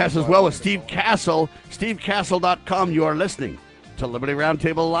broadcast as well with Steve Castle, stevecastle.com. You are listening to Liberty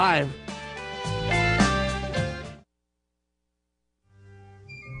Roundtable Live.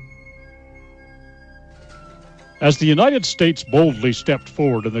 As the United States boldly stepped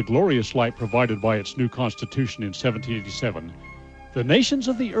forward in the glorious light provided by its new Constitution in 1787, the nations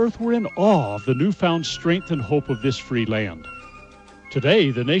of the earth were in awe of the newfound strength and hope of this free land. Today,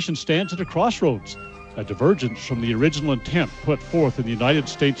 the nation stands at a crossroads. A divergence from the original intent put forth in the United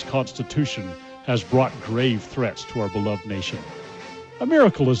States Constitution has brought grave threats to our beloved nation. A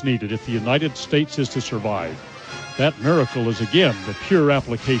miracle is needed if the United States is to survive. That miracle is again the pure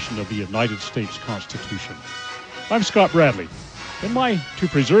application of the United States Constitution. I'm Scott Bradley. In my To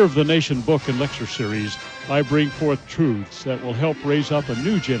Preserve the Nation book and lecture series, I bring forth truths that will help raise up a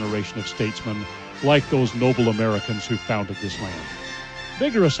new generation of statesmen like those noble Americans who founded this land.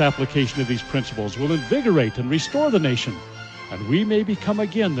 Vigorous application of these principles will invigorate and restore the nation, and we may become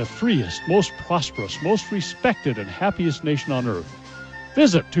again the freest, most prosperous, most respected, and happiest nation on earth.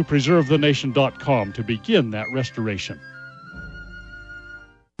 Visit topreservethenation.com to begin that restoration.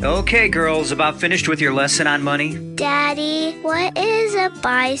 Okay, girls, about finished with your lesson on money? Daddy, what is a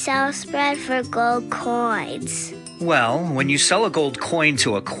buy-sell spread for gold coins? Well, when you sell a gold coin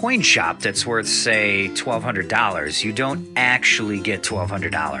to a coin shop that's worth, say, $1,200, you don't actually get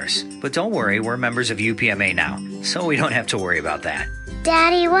 $1,200. But don't worry, we're members of UPMA now, so we don't have to worry about that.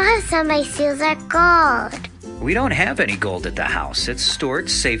 Daddy, what if somebody steals our gold? We don't have any gold at the house. It's stored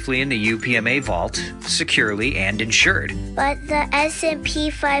safely in the UPMA vault, securely and insured. But the S&P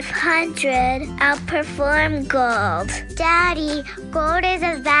 500 outperformed gold. Daddy, gold is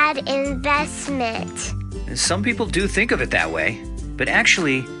a bad investment. Some people do think of it that way, but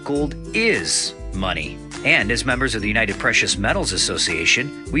actually, gold is money. And as members of the United Precious Metals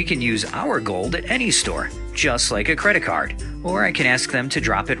Association, we can use our gold at any store, just like a credit card. Or I can ask them to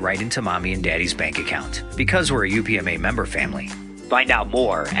drop it right into Mommy and Daddy's bank account, because we're a UPMA member family. Find out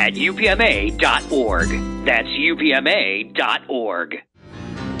more at upma.org. That's upma.org.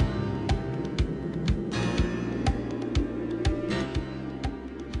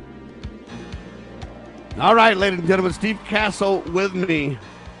 All right, ladies and gentlemen, Steve Castle with me.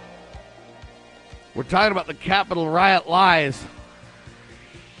 We're talking about the Capitol riot lies.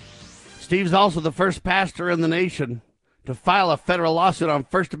 Steve's also the first pastor in the nation to file a federal lawsuit on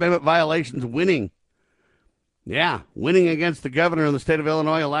First Amendment violations, winning. Yeah, winning against the governor in the state of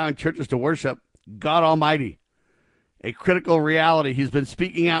Illinois, allowing churches to worship God Almighty. A critical reality. He's been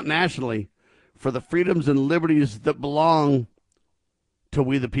speaking out nationally for the freedoms and liberties that belong to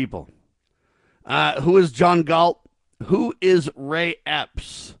we the people. Who is John Galt? Who is Ray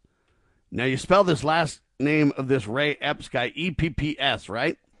Epps? Now, you spell this last name of this Ray Epps guy, E-P-P-S,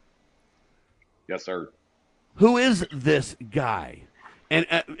 right? Yes, sir. Who is this guy? And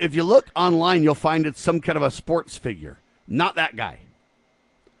if you look online, you'll find it's some kind of a sports figure. Not that guy.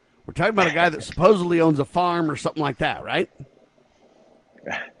 We're talking about a guy that supposedly owns a farm or something like that, right?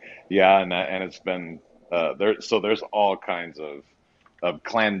 Yeah, and it's been there's all kinds of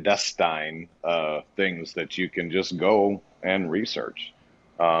clandestine things that you can just go and research.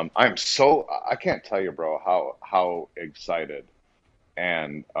 I can't tell you, bro, how excited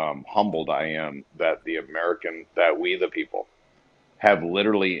and humbled I am that we the people have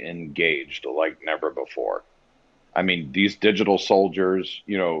literally engaged like never before. I mean, these digital soldiers,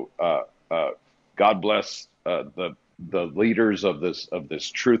 God bless the leaders of this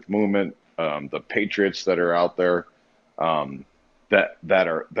truth movement, the patriots that are out there,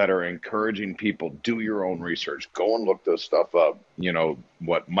 that are encouraging people, do your own research, go and look this stuff up.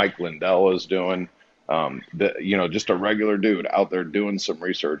 What Mike Lindell is doing, just a regular dude out there doing some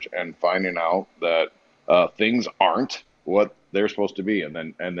research and finding out that things aren't what they're supposed to be. And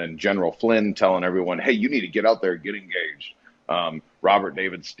then General Flynn telling everyone, hey, you need to get out there, get engaged. Robert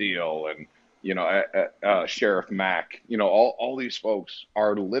David Steele and, Sheriff Mack, all these folks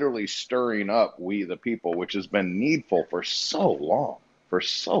are literally stirring up we the people, which has been needful for so long.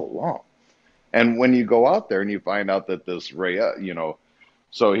 And when you go out there and you find out that this Ray,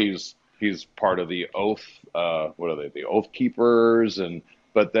 so he's part of the Oath, the Oath Keepers,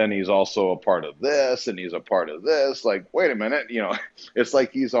 but then he's also a part of this and he's a part of this. Like, wait a minute, it's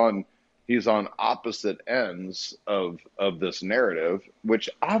like he's on opposite ends of this narrative, which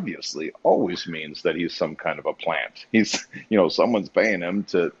obviously always means that he's some kind of a plant. He's, someone's paying him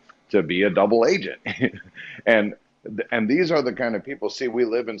to be a double agent. and these are the kind of people, see, we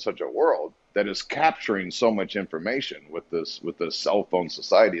live in such a world that is capturing so much information with this cell phone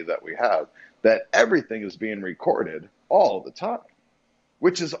society that we have, that everything is being recorded all the time,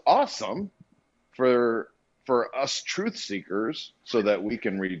 which is awesome for us truth seekers, so that we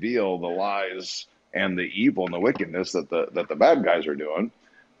can reveal the lies and the evil and the wickedness that the bad guys are doing.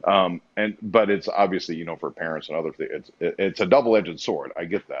 But it's obviously, for parents and other things, it's a double-edged sword. I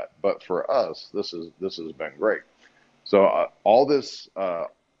get that. But for us, this has been great. So all this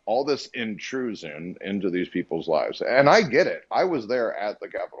intrusion into these people's lives, and I get it. I was there at the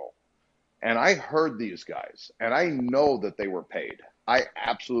Capitol, and I heard these guys, and I know that they were paid. I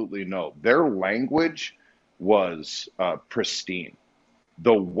absolutely know their language was pristine.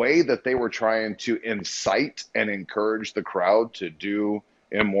 The way that they were trying to incite and encourage the crowd to do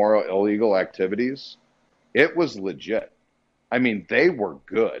immoral, illegal activities, it was legit. I mean, they were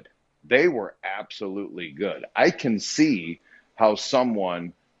good. They were absolutely good. I can see how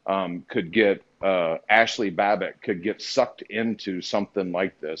someone could get, Ashley Babbitt could get sucked into something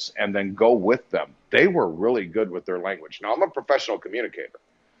like this and then go with them. They were really good with their language. Now, I'm a professional communicator.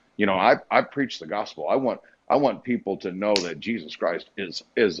 I preach the gospel. I want people to know that Jesus Christ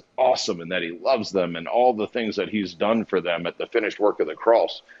is awesome and that he loves them and all the things that he's done for them at the finished work of the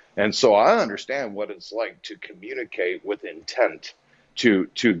cross. And so I understand what it's like to communicate with intent to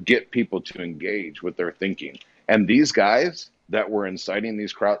get people to engage with their thinking. And these guys that were inciting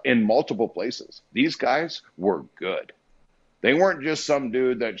these crowds in multiple places, these guys were good. They weren't just some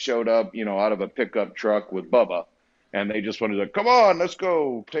dude that showed up, out of a pickup truck with Bubba, and they just wanted to, come on, let's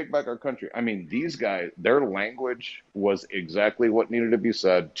go take back our country. I mean, these guys, their language was exactly what needed to be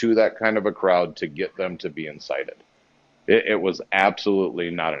said to that kind of a crowd to get them to be incited. It was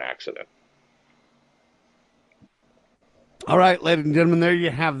absolutely not an accident. All right, ladies and gentlemen, there you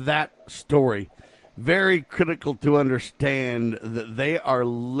have that story. Very critical to understand that they are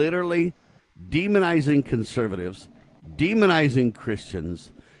literally demonizing conservatives, demonizing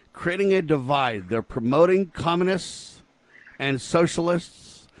Christians, creating a divide. They're promoting communists and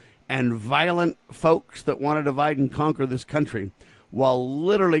socialists and violent folks that want to divide and conquer this country, while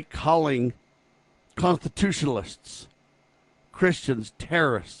literally calling constitutionalists, Christians,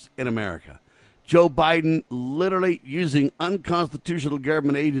 terrorists in America. Joe Biden literally using unconstitutional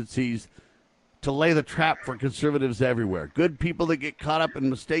government agencies to lay the trap for conservatives everywhere. Good people that get caught up in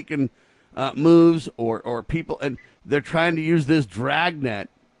mistaken moves or people, and they're trying to use this dragnet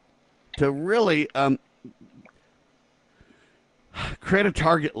to really create a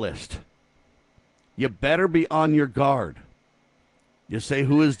target list. You better be on your guard. You say,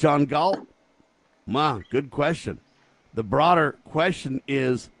 who is John Galt? Good question. The broader question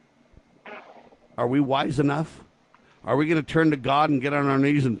is, are we wise enough? Are we going to turn to God and get on our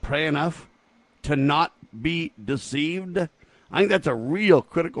knees and pray enough to not be deceived? I think that's a real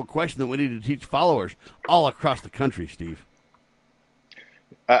critical question that we need to teach followers all across the country, Steve.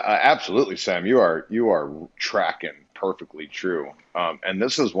 Absolutely, Sam. You are tracking perfectly true. And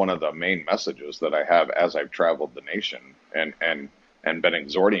this is one of the main messages that I have as I've traveled the nation and been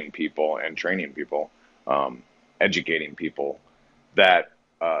exhorting people and training people, educating people, that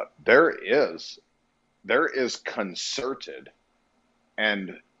there is concerted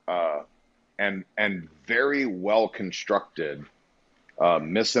and very well constructed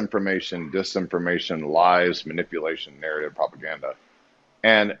misinformation, disinformation, lies, manipulation, narrative, propaganda.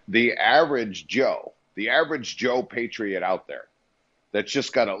 And the average Joe patriot out there that's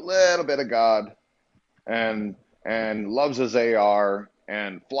just got a little bit of God and loves his AR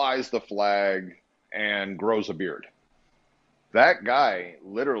and flies the flag and grows a beard, that guy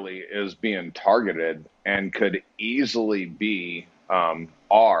literally is being targeted and could easily be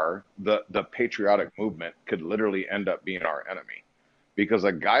the patriotic movement could literally end up being our enemy, because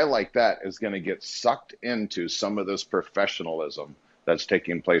a guy like that is going to get sucked into some of this professionalism that's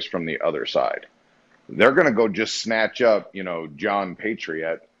taking place from the other side. They're going to go just snatch up, John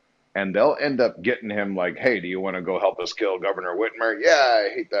Patriot, and they'll end up getting him like, hey, do you want to go help us kill Governor Whitmer? Yeah, I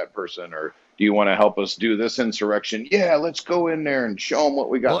hate that person. Or do you want to help us do this insurrection? Yeah, let's go in there and show them what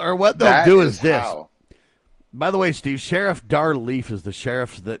we got. Well, or what they'll do is this. By the way, Steve, Sheriff Dar Leaf is the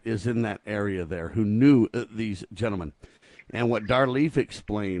sheriff that is in that area there who knew these gentlemen. And what Dar Leaf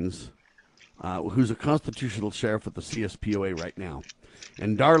explains, who's a constitutional sheriff at the CSPOA right now,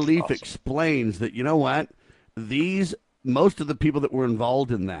 and Dar Leaf explains that, you know what, most of the people that were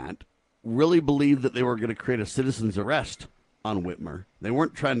involved in that really believed that they were going to create a citizen's arrest on Whitmer. They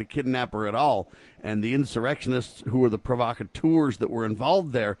weren't trying to kidnap her at all. And the insurrectionists who were the provocateurs that were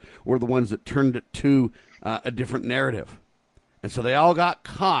involved there were the ones that turned it to a different narrative. And so they all got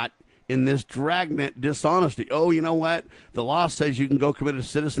caught in this dragnet dishonesty. Oh, you know what? The law says you can go commit a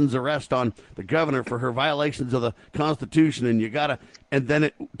citizen's arrest on the governor for her violations of the Constitution, and then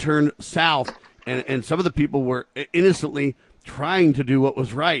it turned south, and some of the people were innocently trying to do what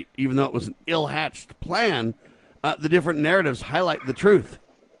was right, even though it was an ill-hatched plan. The different narratives highlight the truth.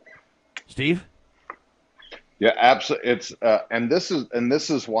 Steve? Yeah, absolutely. It's and this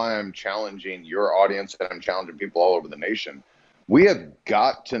is why I'm challenging your audience, and I'm challenging people all over the nation. We have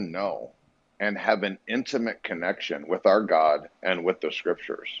got to know and have an intimate connection with our God and with the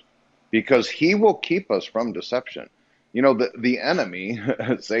scriptures, because he will keep us from deception. The enemy,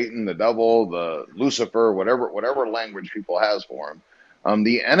 Satan, the devil, the Lucifer, whatever language people has for him,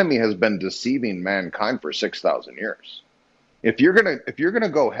 the enemy has been deceiving mankind for 6,000 years. If you're gonna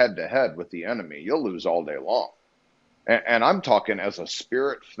go head to head with the enemy, you'll lose all day long. And I'm talking as a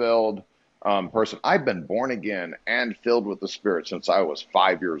spirit-filled person. I've been born again and filled with the Spirit since I was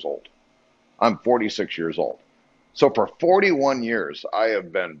 5 years old. I'm 46 years old. So for 41 years, I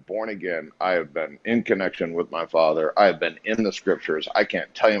have been born again. I have been in connection with my Father. I have been in the scriptures. I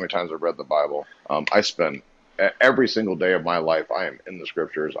can't tell you how many times I've read the Bible. I spend every single day of my life, I am in the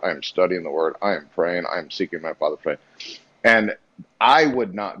scriptures. I am studying the word. I am praying. I am seeking my Father's face. And I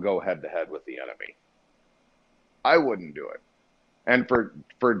would not go head to head with the enemy. I wouldn't do it. And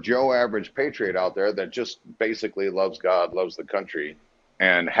for Joe Average Patriot out there that just basically loves God, loves the country,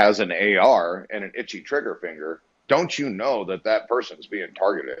 and has an AR and an itchy trigger finger, don't you know that that person's being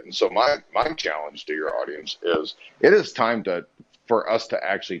targeted? And so my challenge to your audience is, it is time for us to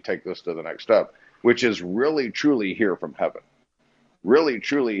actually take this to the next step, which is really truly hear from heaven. Really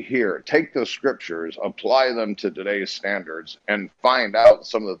truly hear, take the scriptures, apply them to today's standards, and find out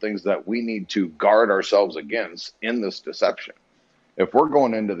some of the things that we need to guard ourselves against in this deception. If we're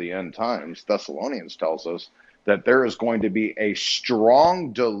going into the end times, Thessalonians tells us that there is going to be a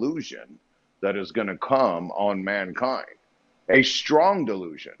strong delusion that is going to come on mankind, a strong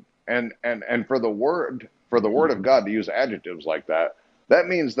delusion. And for the word of God to use adjectives like that, that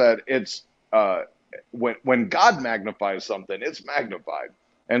means that it's when God magnifies something, it's magnified.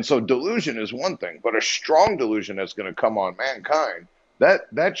 And so delusion is one thing, but a strong delusion that's going to come on mankind,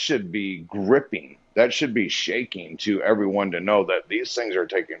 that should be gripping. That should be shaking to everyone to know that these things are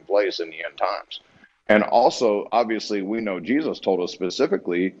taking place in the end times. And also, obviously, we know Jesus told us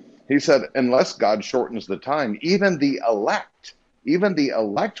specifically, he said, unless God shortens the time, even the elect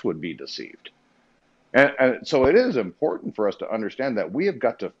would be deceived. And so it is important for us to understand that we have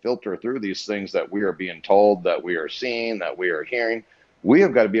got to filter through these things that we are being told, that we are seeing, that we are hearing. We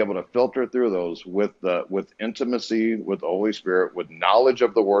have got to be able to filter through those with intimacy with the Holy Spirit, with knowledge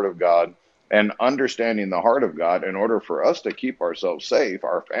of the Word of God, and understanding the heart of God in order for us to keep ourselves safe,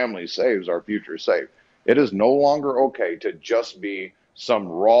 our families safe, our future safe. It is no longer okay to just be some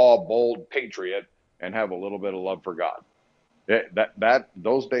raw, bold patriot and have a little bit of love for God.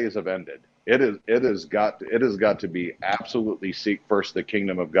 Those days have ended. It has got to be absolutely seek first the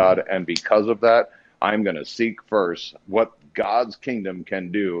kingdom of God, and because of that, I'm going to seek first what God's kingdom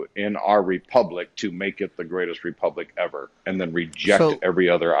can do in our republic to make it the greatest republic ever, and then reject every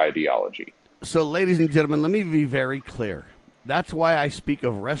other ideology. So, ladies and gentlemen, let me be very clear. That's why I speak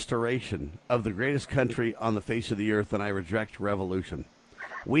of restoration of the greatest country on the face of the earth, and I reject revolution.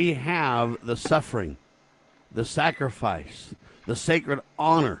 We have the suffering, the sacrifice, the sacred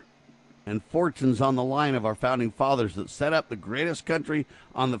honor, and fortunes on the line of our founding fathers that set up the greatest country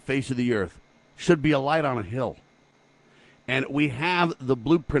on the face of the earth. Should be a light on a hill. And we have the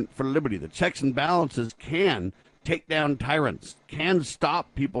blueprint for liberty. The checks and balances can take down tyrants, can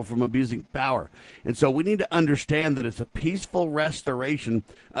stop people from abusing power. And so we need to understand that it's a peaceful restoration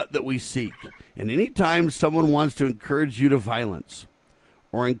that we seek. And anytime someone wants to encourage you to violence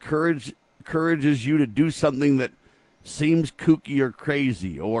or encourages you to do something that seems kooky or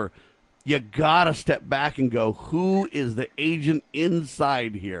crazy, or you got to step back and go, who is the agent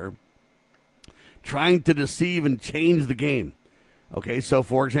inside here trying to deceive and change the game? Okay, so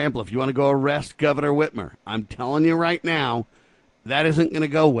for example, if you want to go arrest Governor Whitmer, I'm telling you right now, that isn't going to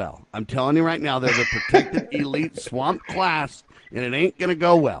go well. I'm telling you right now, they're the protected elite swamp class, and it ain't going to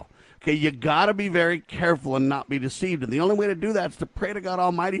go well. Okay, you got to be very careful and not be deceived. And the only way to do that is to pray to God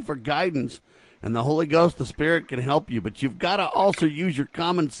Almighty for guidance. And the Holy Ghost, the Spirit, can help you. But you've got to also use your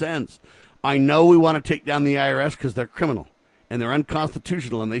common sense. I know we want to take down the IRS because they're criminal and they're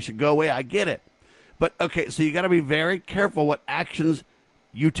unconstitutional and they should go away. I get it. But, okay, so you got to be very careful what actions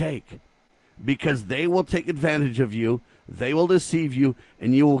you take, because they will take advantage of you, they will deceive you,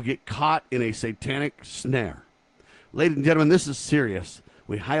 and you will get caught in a satanic snare. Ladies and gentlemen, this is serious.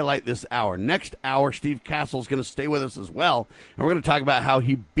 We highlight this hour. Next hour, Steve Castle is going to stay with us as well, and we're going to talk about how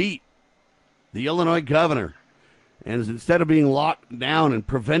he beat the Illinois governor, and instead of being locked down and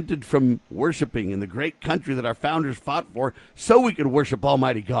prevented from worshiping in the great country that our founders fought for, so we could worship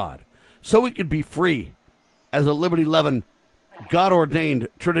Almighty God, so we could be free as a liberty-loving, God-ordained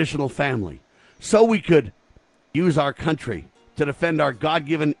traditional family, so we could use our country to defend our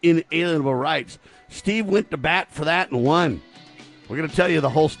God-given inalienable rights. Steve went to bat for that and won. We're going to tell you the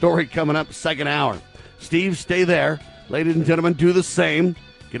whole story coming up second hour. Steve, stay there. Ladies and gentlemen, do the same.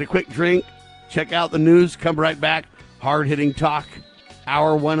 Get a quick drink. Check out the news. Come right back. Hard-hitting talk.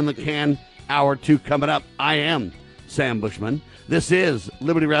 Hour 1 in the can. Hour 2 coming up. I am Sam Bushman. This is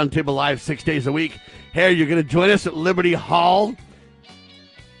Liberty Roundtable Live 6 days a week. Hey, you're going to join us at Liberty Hall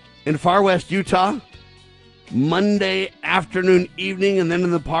in Far West, Utah, Monday afternoon, evening, and then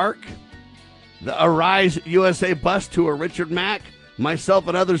in the park. The Arise USA bus tour, Richard Mack, myself,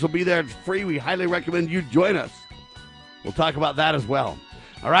 and others will be there. It's free. We highly recommend you join us. We'll talk about that as well.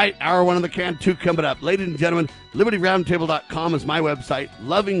 All right, hour 1 in the can, 2 coming up. Ladies and gentlemen, LibertyRoundtable.com is my website.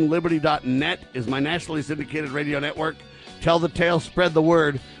 LovingLiberty.net is my nationally syndicated radio network. Tell the tale, spread the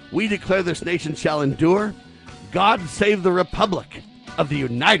word. We declare this nation shall endure. God save the Republic of the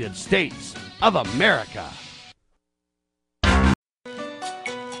United States of America.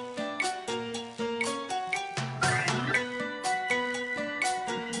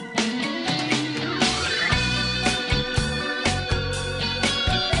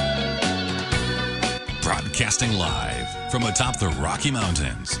 Broadcasting live from atop the Rocky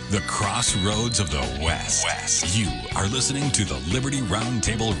Mountains, the crossroads of the West. You are listening to the Liberty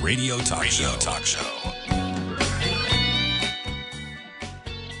Roundtable Radio Talk Show.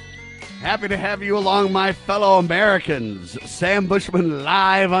 Happy to have you along, my fellow Americans. Sam Bushman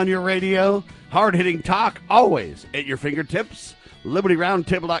live on your radio. Hard-hitting talk always at your fingertips.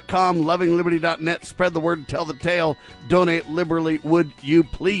 LibertyRoundtable.com, LovingLiberty.net. Spread the word, tell the tale. Donate liberally, would you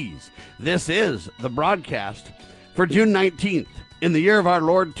please? This is the broadcast for June 19th in the year of our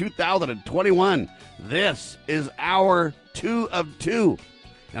Lord 2021. This is hour 2 of 2.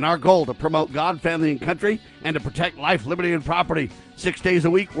 And our goal to promote God, family, and country, and to protect life, liberty, and property. 6 days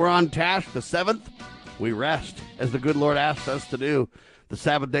a week, we're on task. The 7th, we rest, as the good Lord asks us to do. The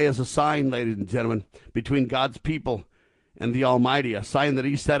Sabbath day is a sign, ladies and gentlemen, between God's people and the Almighty, a sign that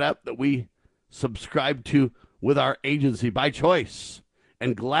he set up that we subscribe to with our agency by choice,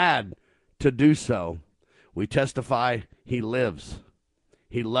 and glad to do so. We testify he lives.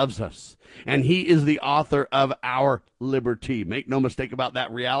 He loves us, and he is the author of our liberty. Make no mistake about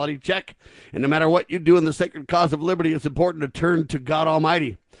that reality check. And no matter what you do in the sacred cause of liberty, it's important to turn to God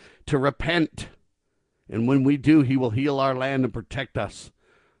Almighty, to repent. And when we do, he will heal our land and protect us.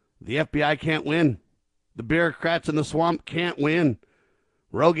 The FBI can't win. The bureaucrats in the swamp can't win.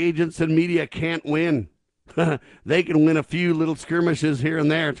 Rogue agents and media can't win. They can win a few little skirmishes here and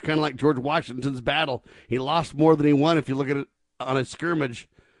there. It's kind of like George Washington's battle. He lost more than he won if you look at it on a skirmish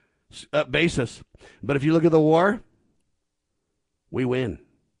basis. But if you look at the war, we win.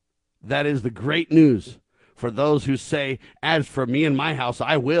 That is the great news for those who say, as for me and my house,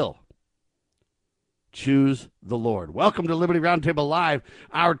 I will choose the Lord. Welcome to Liberty Roundtable Live.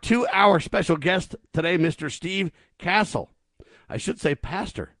 Our 2-hour special guest today, Mr. Steve Castle. I should say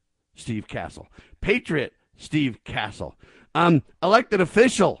Pastor Steve Castle. Patriot Steve Castle. Elected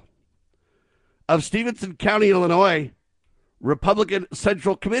official of Stevenson County, Illinois, Republican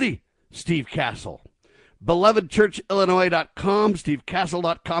Central Committee, Steve Castle. BelovedChurchIllinois.com,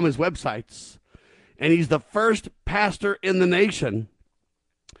 SteveCastle.com, his websites. And he's the first pastor in the nation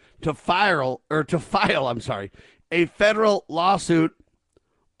to file a federal lawsuit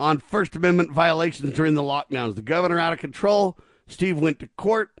on First Amendment violations during the lockdowns. The governor out of control. Steve went to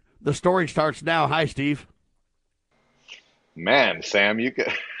court. The story starts now. Hi, Steve. Man, Sam, you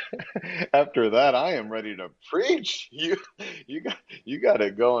could. After that, I am ready to preach. You got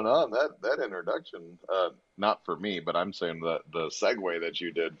it going on. That introduction, not for me, but I'm saying the segue that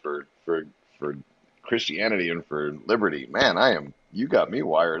you did for Christianity and for liberty. Man, you got me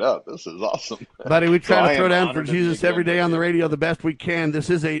wired up. This is awesome. Buddy, we try to throw down for Jesus every day on the radio the best we can. This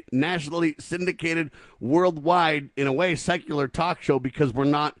is a nationally syndicated, worldwide, in a way, secular talk show because we're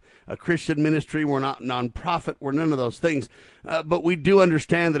not a Christian ministry. We're not nonprofit. We're none of those things. But we do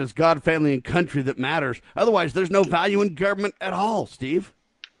understand that it's God, family, and country that matters. Otherwise, there's no value in government at all, Steve.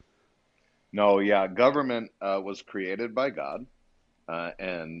 No, yeah. Government was created by God.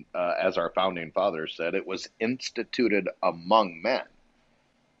 And as our founding fathers said, it was instituted among men.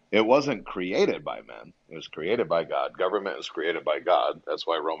 It wasn't created by men. It was created by God. Government is created by God. That's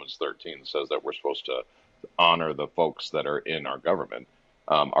why Romans 13 says that we're supposed to honor the folks that are in our government,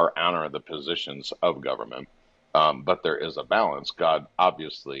 or honor the positions of government. But there is a balance. God,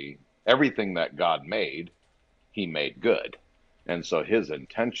 obviously, everything that God made, he made good. And so his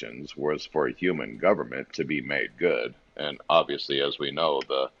intentions was for human government to be made good. And obviously, as we know,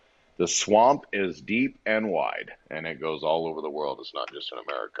 the swamp is deep and wide, and it goes all over the world. It's not just in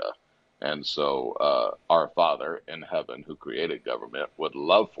America. And so our Father in heaven, who created government, would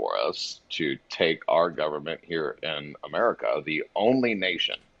love for us to take our government here in America, the only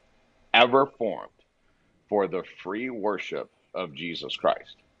nation ever formed for the free worship of Jesus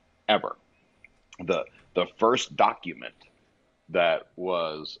Christ, ever. The first document that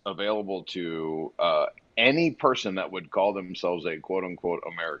was available to any person that would call themselves a quote unquote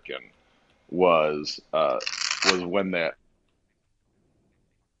American was when that.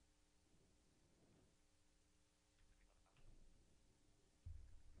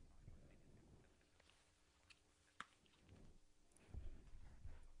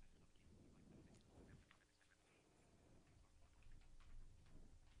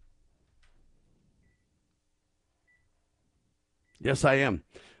 Yes, I am.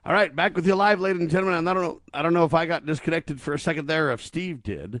 All right, back with you live, ladies and gentlemen. And I don't know if I got disconnected for a second there, or if Steve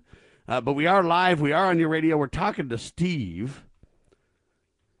did, but we are live. We are on your radio. We're talking to Steve.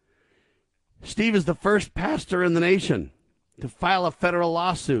 Steve is the first pastor in the nation to file a federal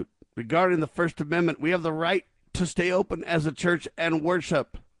lawsuit regarding the First Amendment. We have the right to stay open as a church and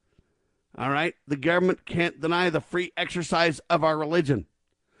worship. All right, the government can't deny the free exercise of our religion.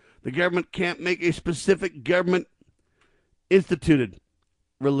 The government can't make a specific government-instituted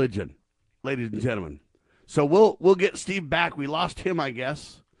religion, ladies and gentlemen. So we'll get Steve back. We lost him, I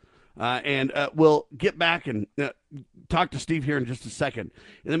guess. And we'll get back and talk to Steve here in just a second.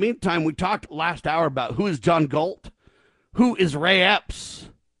 In the meantime, we talked last hour about who is John Galt, who is Ray Epps.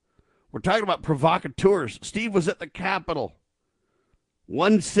 We're talking about provocateurs. Steve was at the Capitol.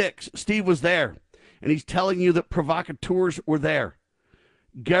 1-6. Steve was there. And he's telling you that provocateurs were there.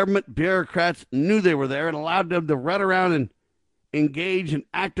 Government bureaucrats knew they were there and allowed them to run around and engage and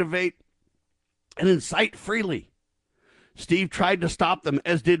activate and incite freely. Steve tried to stop them,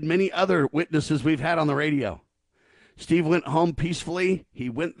 as did many other witnesses we've had on the radio. Steve went home peacefully. He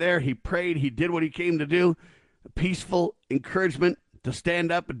went there. He prayed. He did what he came to do. A peaceful encouragement to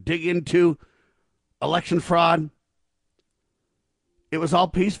stand up and dig into election fraud. It was all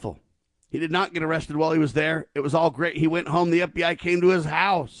peaceful. He did not get arrested while he was there. It was all great. He went home. The FBI came to his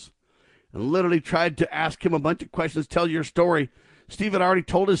house and literally tried to ask him a bunch of questions, tell your story. Steve had already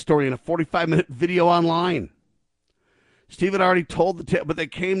told his story in a 45-minute video online. Steve had already told the tale, but they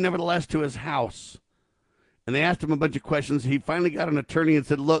came nevertheless to his house. And they asked him a bunch of questions. He finally got an attorney and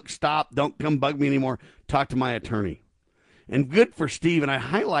said, look, stop. Don't come bug me anymore. Talk to my attorney. And good for Steve, and I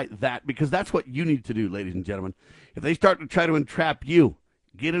highlight that because that's what you need to do, ladies and gentlemen. If they start to try to entrap you,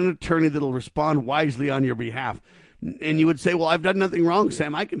 get an attorney that will respond wisely on your behalf. And you would say, well, I've done nothing wrong,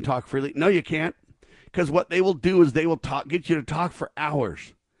 Sam. I can talk freely. No, you can't. Because what they will do is they will get you to talk for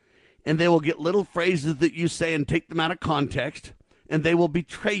hours. And they will get little phrases that you say and take them out of context. And they will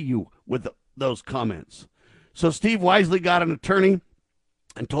betray you with those comments. So Steve wisely got an attorney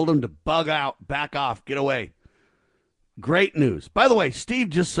and told him to bug out, back off, get away. Great news. By the way, Steve,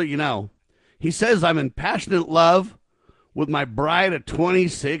 just so you know, he says, I'm in passionate love with my bride of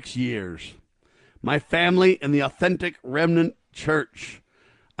 26 years, my family and the authentic remnant church.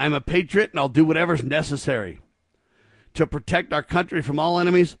 I'm a patriot, and I'll do whatever's necessary to protect our country from all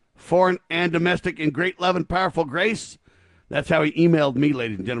enemies, foreign and domestic, in great love and powerful grace. That's how he emailed me,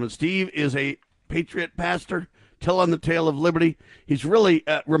 ladies and gentlemen. Steve is a patriot pastor, telling the tale of liberty. He's really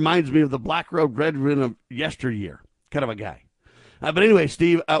reminds me of the black robe, red ribbon of yesteryear, kind of a guy. But anyway,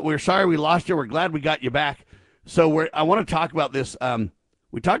 Steve, we're sorry we lost you. We're glad we got you back. So I want to talk about this.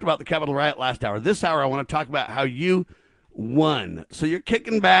 We talked about the Capitol riot last hour. This hour, I want to talk about how you won. So you're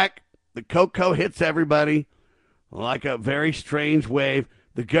kicking back. The cocoa hits everybody like a very strange wave.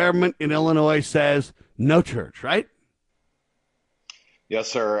 The government in Illinois says no church, right? Yes,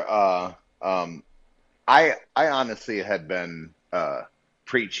 sir. I honestly had been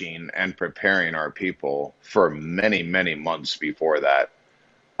preaching and preparing our people for many, many months before that.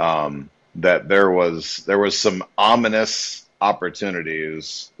 That there was some ominous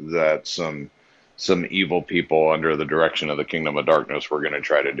opportunities that some evil people under the direction of the kingdom of darkness were going to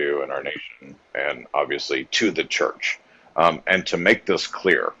try to do in our nation, and obviously to the church. And to make this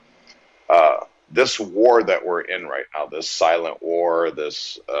clear, this war that we're in right now, this silent war,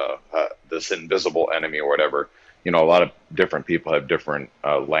 this invisible enemy or whatever, a lot of different people have different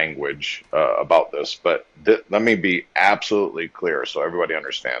language about this, but let me be absolutely clear so everybody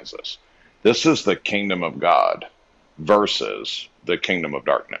understands this. This is the kingdom of God versus the kingdom of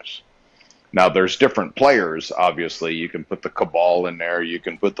darkness. Now, there's different players, obviously. You can put the cabal in there. You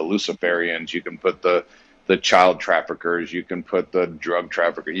can put the Luciferians. You can put the child traffickers. You can put the drug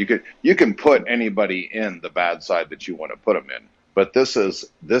trafficker. You can put anybody in the bad side that you want to put them in. But this is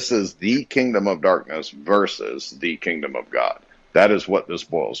the kingdom of darkness versus the kingdom of God. That is what this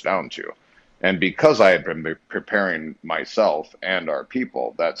boils down to. And because I had been preparing myself and our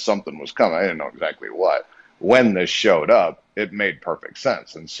people that something was coming, I didn't know exactly what. When this showed up, it made perfect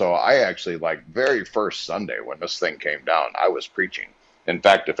sense. And so I actually, very first Sunday when this thing came down, I was preaching. In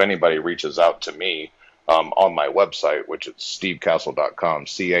fact, if anybody reaches out to me on my website, which is stevecastle.com,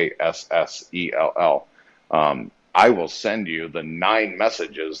 CASSELL, I will send you the 9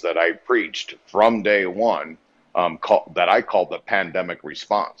 messages that I preached from day one that I call the pandemic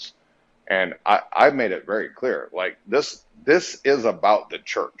response. And I made it very clear, this is about the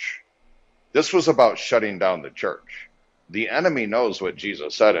church. This was about shutting down the church. The enemy knows what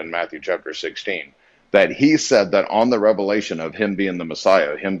Jesus said in Matthew chapter 16, that he said that on the revelation of him being the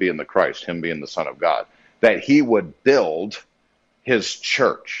Messiah, him being the Christ, him being the Son of God, that he would build his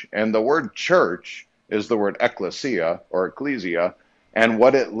church. And the word church is the word ecclesia or ecclesia. And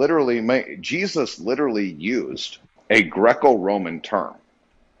what it literally meant, Jesus literally used a Greco-Roman term,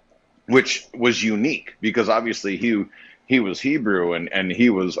 which was unique because obviously he was Hebrew and he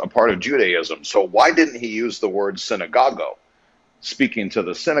was a part of Judaism. So why didn't he use the word synagogo? Speaking to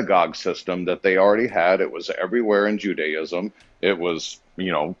the synagogue system that they already had. It was everywhere in Judaism. It was,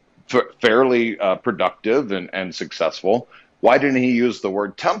 fairly productive and successful. Why didn't he use the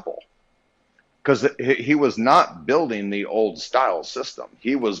word temple? Because he was not building the old style system.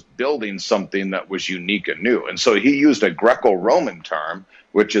 He was building something that was unique and new. And so he used a Greco-Roman term,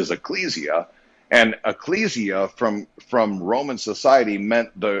 which is ecclesia. And ecclesia from Roman society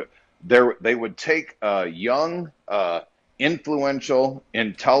meant they would take young, influential,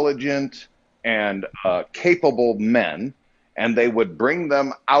 intelligent, and capable men, and they would bring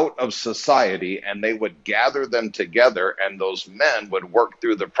them out of society, and they would gather them together, and those men would work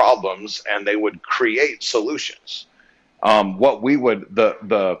through the problems, and they would create solutions.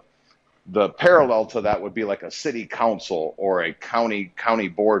 The parallel to that would be like a city council or a county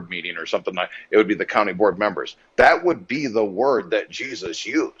board meeting or something like. It would be the county board members. That would be the word that Jesus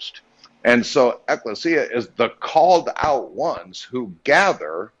used. And so ecclesia is the called out ones who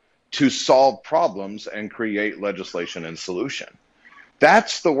gather to solve problems and create legislation and solution.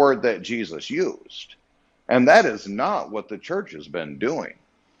 That's the word that Jesus used. And that is not what the church has been doing.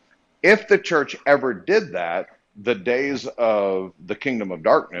 If the church ever did that, the days of the kingdom of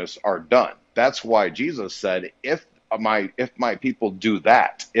darkness are done. That's why Jesus said, if my people do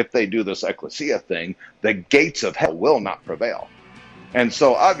that, if they do this ecclesia thing, the gates of hell will not prevail. And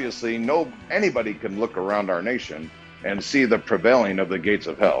so obviously anybody can look around our nation and see the prevailing of the gates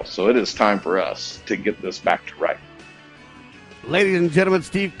of hell. So it is time for us to get this back to right. Ladies and gentlemen,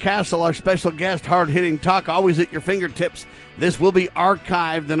 Steve Castle, our special guest, hard-hitting talk, always at your fingertips. This will be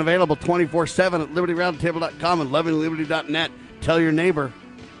archived and available 24/7 at LibertyRoundtable.com and LovingLiberty.net. Tell your neighbor.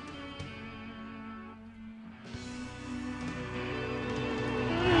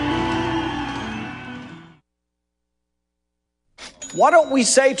 Why don't we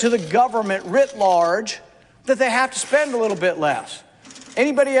say to the government writ large that they have to spend a little bit less?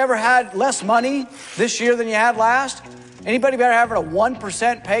 Anybody ever had less money this year than you had last? Anybody ever having a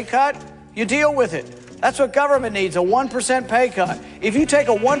 1% pay cut? You deal with it. That's what government needs, a 1% pay cut. If you take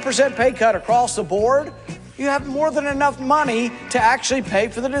a 1% pay cut across the board, you have more than enough money to actually pay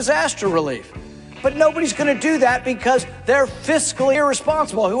for the disaster relief. But nobody's going to do that because they're fiscally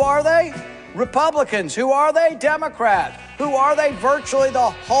irresponsible. Who are they? Republicans. Who are they? Democrats. Who are they? Virtually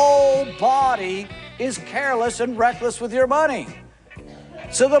the whole body is careless and reckless with your money.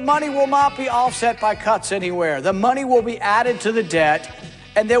 So the money will not be offset by cuts anywhere. The money will be added to the debt,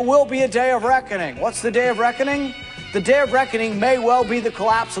 and there will be a day of reckoning. What's the day of reckoning? The day of reckoning may well be the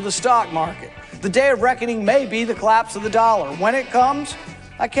collapse of the stock market. The day of reckoning may be the collapse of the dollar. When it comes,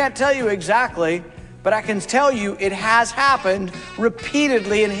 I can't tell you exactly, but I can tell you it has happened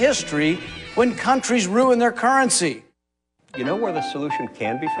repeatedly in history when countries ruin their currency. You know where the solution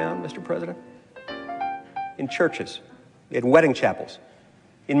can be found, Mr. President? In churches, in wedding chapels,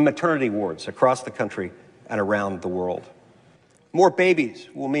 in maternity wards across the country and around the world. More babies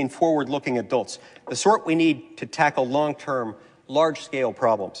will mean forward-looking adults, the sort we need to tackle long-term, large-scale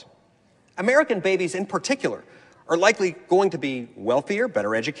problems. American babies in particular are likely going to be wealthier,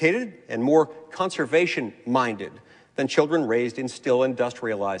 better educated, and more conservation-minded than children raised in still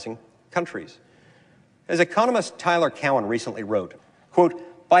industrializing countries. As economist Tyler Cowen recently wrote,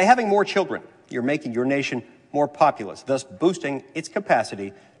 quote, "By having more children, you're making your nation more populous, thus boosting its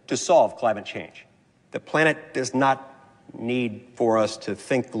capacity to solve climate change. The planet does not need for us to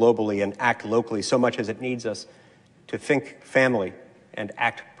think globally and act locally so much as it needs us to think family and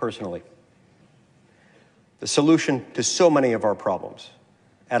act personally. The solution to so many of our problems,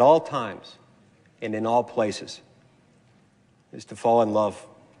 at all times and in all places, is to fall in love,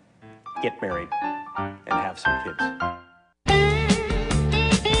 get married, and have some kids."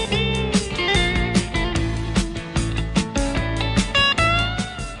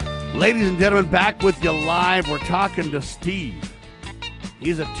 Ladies and gentlemen, back with you live. We're talking to Steve.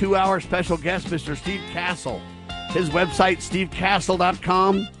 He's a 2-hour special guest, Mr. Steve Castle. His website,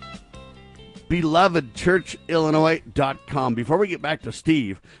 stevecastle.com, belovedchurchillinois.com. Before we get back to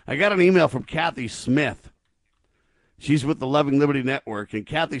Steve, I got an email from Kathy Smith. She's with the Loving Liberty Network, and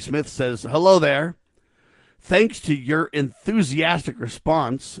Kathy Smith says, "Hello there. Thanks to your enthusiastic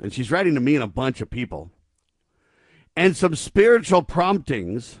response," and she's writing to me and a bunch of people, "and some spiritual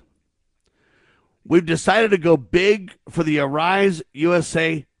promptings, we've decided to go big for the Arise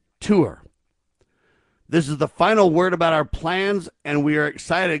USA tour. This is the final word about our plans, and we are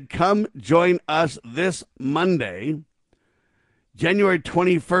excited. Come join us this Monday, January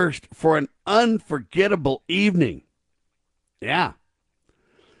 21st, for an unforgettable evening." Yeah.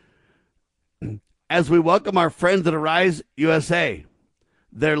 "As we welcome our friends at Arise USA.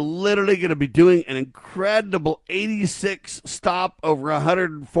 They're literally going to be doing an incredible 86 stop over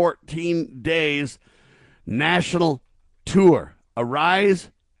 114 days national tour. Arise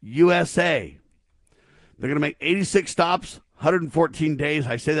USA. They're going to make 86 stops, 114 days.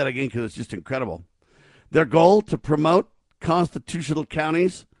 I say that again because it's just incredible. Their goal to promote constitutional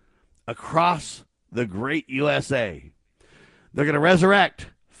counties across the great USA. They're going to resurrect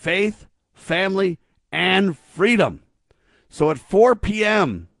faith, family, and freedom. So at 4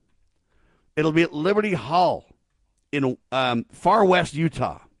 p.m., it'll be at Liberty Hall in far west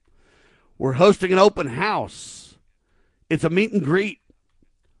Utah. We're hosting an open house. It's a meet and greet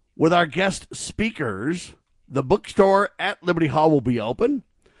with our guest speakers. The bookstore at Liberty Hall will be open.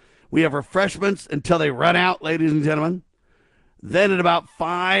 We have refreshments until they run out, ladies and gentlemen. Then at about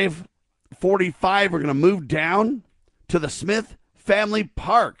 5:45, we're going to move down to the Smith Family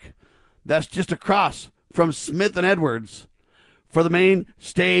Park. That's just across from Smith and Edwards for the main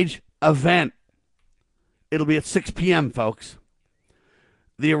stage event. It'll be at 6 p.m., folks.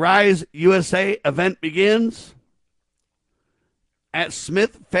 The Arise USA event begins at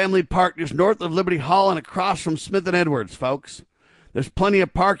Smith Family Park, just north of Liberty Hall and across from Smith and Edwards, folks. There's plenty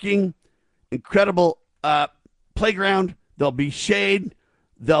of parking, incredible playground. There'll be shade.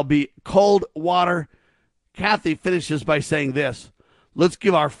 There'll be cold water. Kathy finishes by saying this. Let's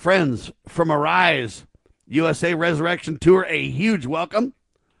give our friends from Arise USA Resurrection Tour a huge welcome.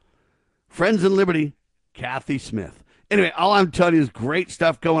 Friends in Liberty, Kathy Smith. Anyway, all I'm telling you is great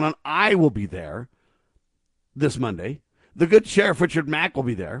stuff going on. I will be there this Monday. The good Sheriff Richard Mack will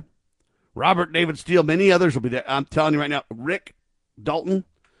be there. Robert David Steele, many others will be there. I'm telling you right now, Rick Dalton,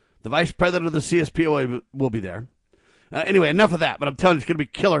 the Vice President of the CSPOA, will be there. Anyway, enough of that, but I'm telling you, it's going to be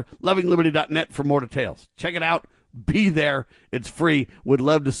killer. LovingLiberty.net for more details. Check it out. Be there. It's free. Would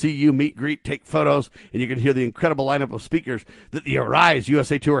love to see you meet, greet, take photos, and you can hear the incredible lineup of speakers that the Arise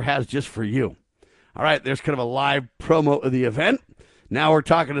USA Tour has just for you. All right, there's kind of a live promo of the event. Now we're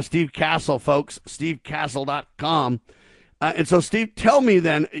talking to Steve Castle, folks, stevecastle.com. And so, Steve, tell me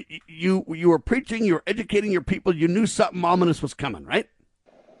then, you were preaching, you were educating your people, you knew something ominous was coming, right?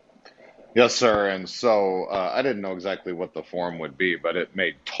 Yes, sir. And so I didn't know exactly what the form would be, but it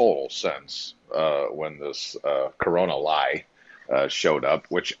made total sense when this Corona lie showed up,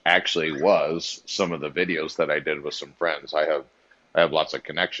 which actually was some of the videos that I did with some friends. I have lots of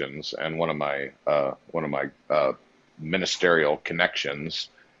connections, and one of my ministerial connections,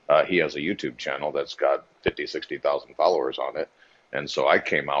 he has a YouTube channel that's got 50, 60,000 followers on it. And so I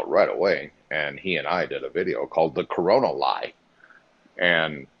came out right away, and he and I did a video called The Corona Lie.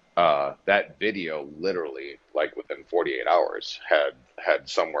 And that video literally, like within 48 hours, had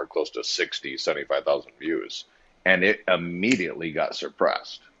somewhere close to 60, 75,000 views. And it immediately got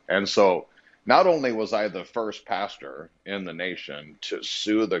suppressed. And so not only was I the first pastor in the nation to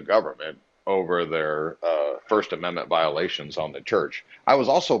sue the government over their First Amendment violations on the church, I was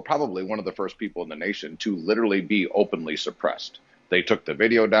also probably one of the first people in the nation to literally be openly suppressed. They took the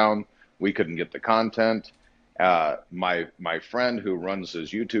video down. We couldn't get the content. My friend who runs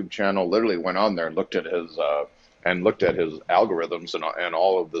his YouTube channel literally went on there and looked at his algorithms and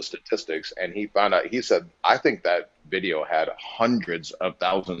all of the statistics, and he found out. He said, "I think that video had hundreds of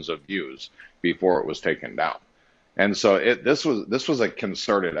thousands of views before it was taken down." And so this was a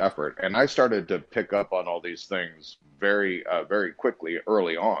concerted effort, and I started to pick up on all these things very quickly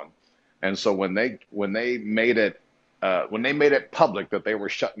early on. And so when they made it public that they were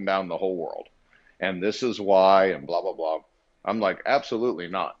shutting down the whole world, and this is why, and blah blah blah, I'm like, absolutely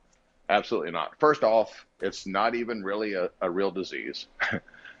not, absolutely not. First off, it's not even really a real disease.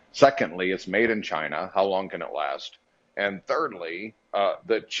 Secondly, it's made in China. How long can it last? And thirdly,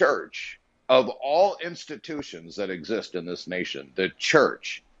 the church, of all institutions that exist in this nation, the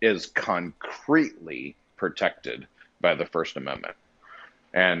church is concretely protected by the First Amendment.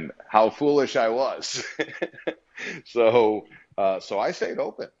 And how foolish I was. So I stayed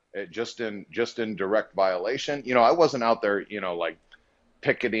open. Just in direct violation. You know, I wasn't out there, like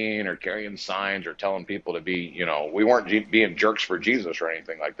picketing or carrying signs or telling people to be, we weren't being jerks for Jesus or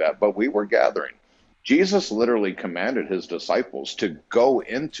anything like that, but we were gathering. Jesus literally commanded his disciples to go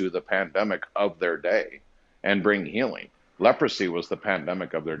into the pandemic of their day and bring healing. Leprosy was the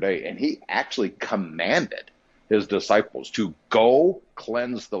pandemic of their day, and he actually commanded his disciples to go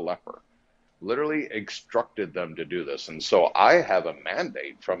cleanse the leper, literally instructed them to do this. And so I have a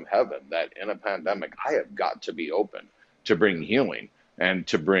mandate from heaven that in a pandemic, I have got to be open to bring healing and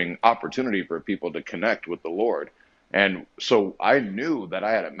to bring opportunity for people to connect with the Lord. And so I knew that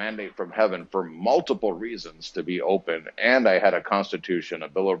I had a mandate from heaven for multiple reasons to be open. And I had a constitution, a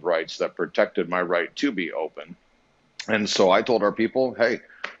Bill of Rights that protected my right to be open. And so I told our people, hey,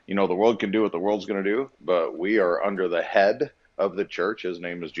 the world can do what the world's going to do, but we are under the head of the church. His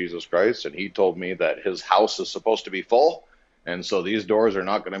name is Jesus Christ. And he told me that his house is supposed to be full And so these doors are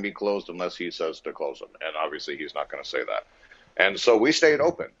not going to be closed unless he says to close them. And obviously he's not going to say that. And so we stayed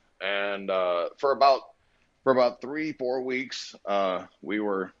open. And for about 3-4 weeks,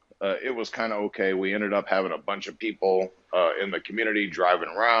 it was kind of okay. We ended up having a bunch of people in the community driving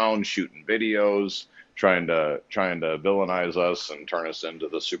around, shooting videos, trying to villainize us and turn us into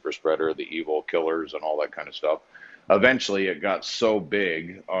the super spreader, the evil killers, and all that kind of stuff. Eventually, it got so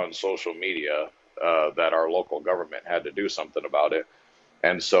big on social media that our local government had to do something about it.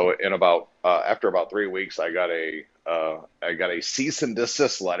 And so, after about 3 weeks, I got a cease and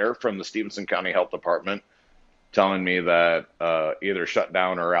desist letter from the Stevenson County Health Department telling me that either shut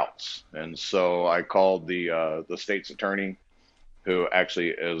down or else. And so I called the state's attorney, who actually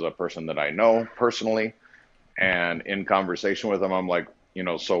is a person that I know personally. And in conversation with him, I'm like,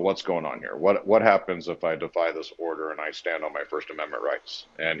 so what's going on here? What happens if I defy this order and I stand on my First Amendment rights?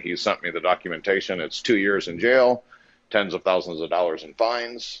 And he sent me the documentation. It's 2 years in jail, tens of thousands of dollars in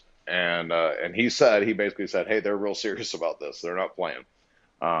fines. And he basically said, hey, they're real serious about this. They're not playing.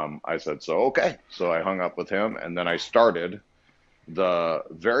 I said, so, okay. So I hung up with him, and then I started the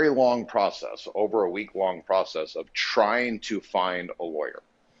very long process, over a week-long process of trying to find a lawyer.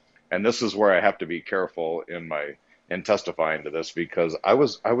 And this is where I have to be careful in testifying to this, because I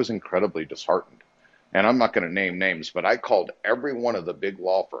was incredibly disheartened. And I'm not going to name names, but I called every one of the big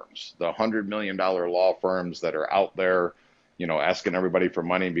law firms, the $100 million law firms that are out there, asking everybody for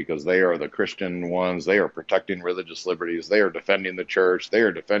money because they are the Christian ones. They are protecting religious liberties. They are defending the church. They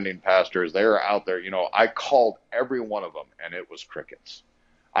are defending pastors. They are out there. I called every one of them, and it was crickets.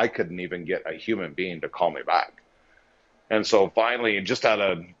 I couldn't even get a human being to call me back. And so finally, just out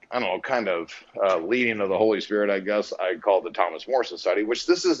of, leading of the Holy Spirit, I guess, I called the Thomas More Society, which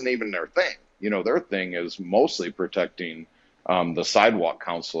this isn't even their thing. Their thing is mostly protecting the sidewalk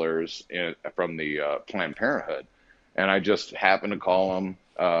counselors from the Planned Parenthood. And I just happened to call them.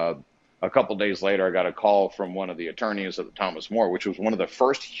 A couple days later, I got a call from one of the attorneys at the Thomas More, which was one of the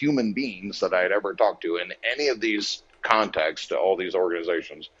first human beings that I had ever talked to in any of these contacts to all these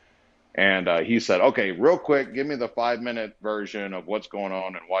organizations. And he said, okay, real quick, give me the 5-minute version of what's going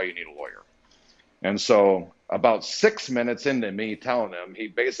on and why you need a lawyer. And so about 6 minutes into me telling him, he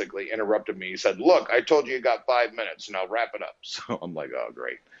basically interrupted me. He said, look, I told you got 5 minutes. Now wrap it up. So I'm like, oh,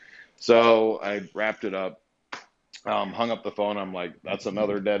 great. So I wrapped it up. Hung up the phone. I'm like, that's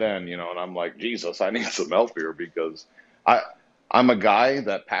another dead end, and I'm like, Jesus, I need some help here, because I'm a guy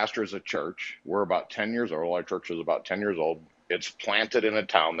that pastors a church. We're about 10 years old. Our church is about 10 years old. It's planted in a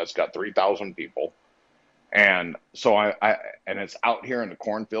town that's got 3,000 people. And so and it's out here in the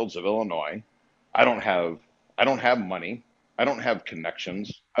cornfields of Illinois. I don't have money. I don't have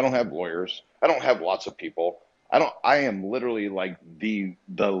connections. I don't have lawyers. I don't have lots of people. I am literally like the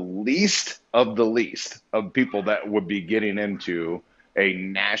least of the least of people that would be getting into a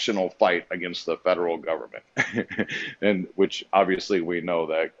national fight against the federal government, and which obviously we know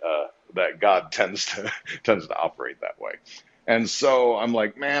that God tends to operate that way. And so I'm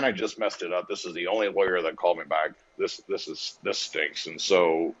like, man, I just messed it up. This is the only lawyer that called me back. This stinks. And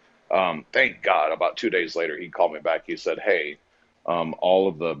so thank God, about 2 days later, he called me back. He said, hey, all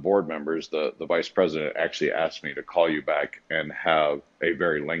of the board members, the vice president actually asked me to call you back and have a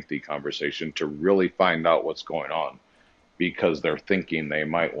very lengthy conversation to really find out what's going on, because they're thinking they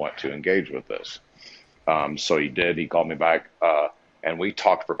might want to engage with this. So he did. He called me back, and we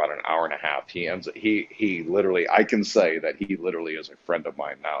talked for about an hour and a half. He literally, I can say that he literally is a friend of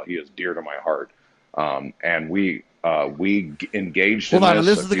mine now. He is dear to my heart. And we engaged. Hold on, and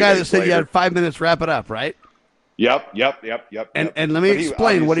this is the guy that said you had 5 minutes. Wrap it up, right? Yep. And let me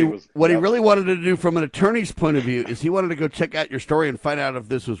explain what he really wanted to do from an attorney's point of view is he wanted to go check out your story and find out if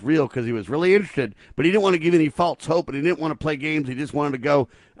this was real, because he was really interested, but he didn't want to give any false hope, and he didn't want to play games. He just wanted to go,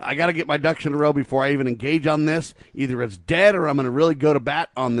 I got to get my ducks in a row before I even engage on this. Either it's dead or I'm going to really go to bat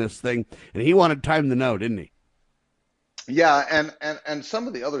on this thing. And he wanted time to know, didn't he? Yeah, and some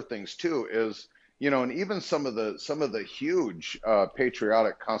of the other things too is, and even some of the huge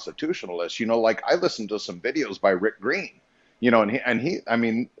patriotic constitutionalists, like I listened to some videos by Rick Green,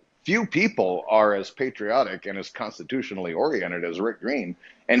 and few people are as patriotic and as constitutionally oriented as Rick Green.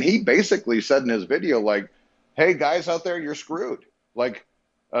 And he basically said in his video, like, hey, guys out there, you're screwed. Like,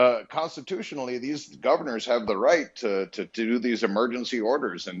 constitutionally, these governors have the right to do these emergency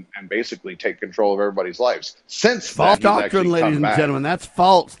orders and basically take control of everybody's lives. Since false doctrine, ladies and gentlemen, that's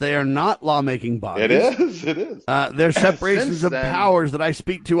false. They are not lawmaking bodies. It is. They're separations of powers that I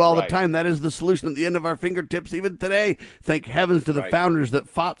speak to all the time. That is the solution at the end of our fingertips, even today. Thank heavens to the founders that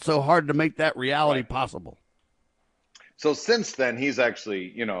fought so hard to make that reality possible. So since then, he's actually,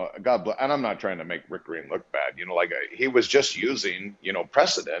 God bless, and I'm not trying to make Rick Green look bad, he was just using,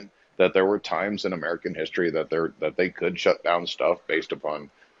 precedent that there were times in American history that they could shut down stuff based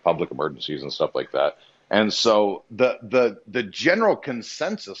upon public emergencies and stuff like that. And so the general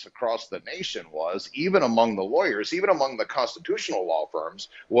consensus across the nation was, even among the lawyers, even among the constitutional law firms,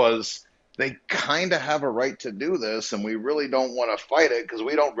 was they kind of have a right to do this, and we really don't want to fight it because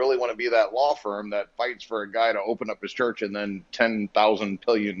we don't really want to be that law firm that fights for a guy to open up his church and then 10,000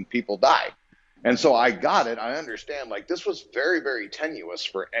 billion people die. And so I got it. I understand. Like, this was very, very tenuous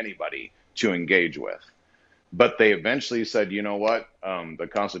for anybody to engage with. But they eventually said, you know what, the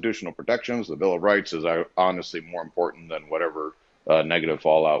constitutional protections, the Bill of Rights is honestly more important than whatever negative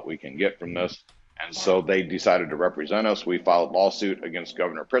fallout we can get from this. And so they decided to represent us. We filed a lawsuit against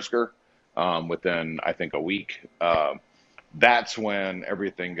Governor Pritzker. Within, I think, a week. That's when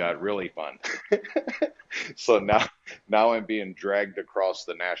everything got really fun. So now I'm being dragged across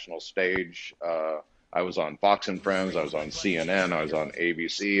the national stage. I was on Fox and Friends. I was on CNN. I was on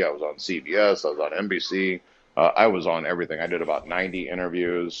ABC. I was on CBS. I was on NBC. I was on everything. I did about 90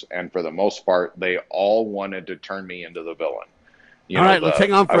 interviews. And for the most part, they all wanted to turn me into the villain. All right, let's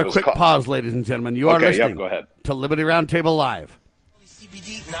hang on for a quick pause, ladies and gentlemen. You are listening go ahead. to Liberty Roundtable Live.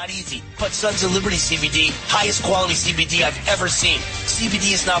 CBD, not easy, but Sons of Liberty CBD, highest quality CBD I've ever seen.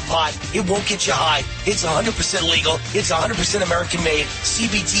 CBD is not pot. It won't get you high. It's 100% legal. It's 100% American made.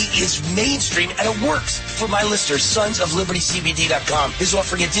 CBD is mainstream and it works. For my listeners, sonsoflibertycbd.com is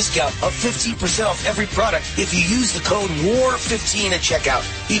offering a discount of 15% off every product if you use the code WAR15 at checkout.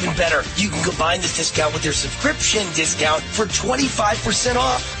 Even better, you can combine this discount with their subscription discount for 25%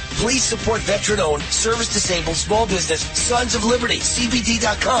 off. Please support veteran-owned, service-disabled, small business, Sons of Liberty,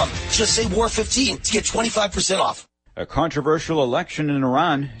 CBD.com. Just say WAR15 to get 25% off. A controversial election in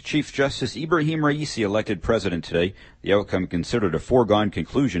Iran. Chief Justice Ibrahim Raisi elected president today. The outcome considered a foregone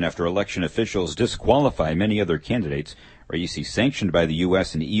conclusion after election officials disqualify many other candidates. Raisi, sanctioned by the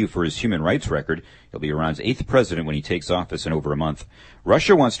U.S. and EU for his human rights record. He'll be Iran's 8th president when he takes office in over a month.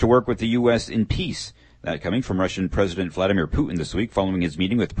 Russia wants to work with the U.S. in peace. That coming from Russian President Vladimir Putin this week following his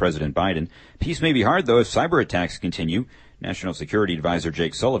meeting with President Biden. Peace may be hard, though, if cyber attacks continue. National Security Advisor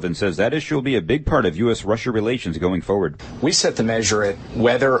Jake Sullivan says that issue will be a big part of U.S.-Russia relations going forward. We set the measure at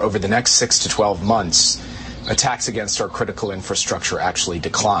whether over the next 6 to 12 months attacks against our critical infrastructure actually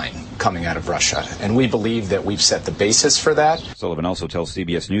decline coming out of Russia. And we believe that we've set the basis for that. Sullivan also tells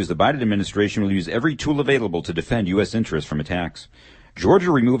CBS News the Biden administration will use every tool available to defend U.S. interests from attacks.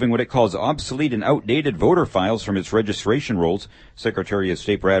 Georgia removing what it calls obsolete and outdated voter files from its registration rolls. Secretary of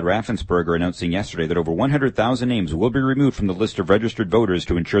State Brad Raffensperger announcing yesterday that over 100,000 names will be removed from the list of registered voters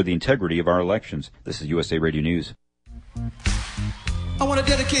to ensure the integrity of our elections. This is USA Radio News. I want to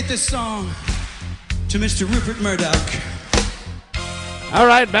dedicate this song to Mr. Rupert Murdoch. All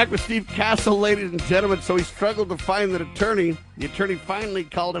right, back with Steve Castle, ladies and gentlemen. So he struggled to find an attorney. The attorney finally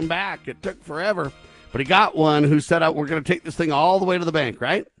called him back. It took forever. But he got one who said, we're going to take this thing all the way to the bank,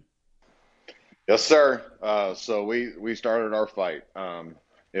 right? Yes, sir. So we started our fight.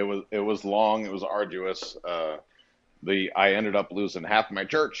 It was long. It was arduous. I ended up losing half my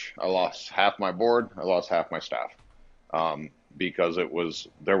church. I lost half my board. I lost half my staff because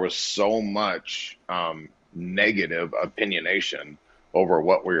there was so much negative opinionation over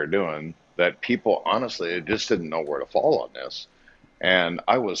what we were doing that people honestly just didn't know where to fall on this. And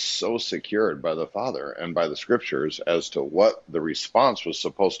I was so secured by the Father and by the Scriptures as to what the response was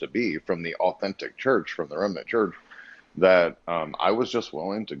supposed to be from the authentic church, from the remnant church, that I was just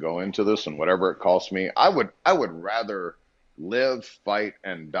willing to go into this, and whatever it cost me, I would rather live, fight,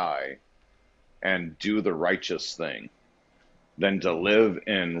 and die and do the righteous thing than to live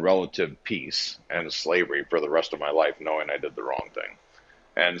in relative peace and slavery for the rest of my life knowing I did the wrong thing.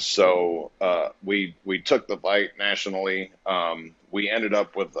 And so we took the fight nationally. We ended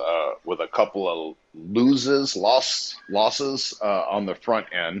up with a couple of losses on the front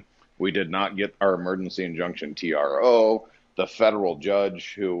end. We did not get our emergency injunction TRO. The federal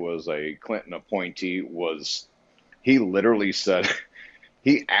judge, who was a Clinton appointee, he literally said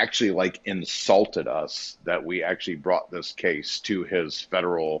he actually insulted us that we actually brought this case to his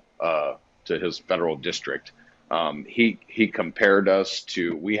federal district. He compared us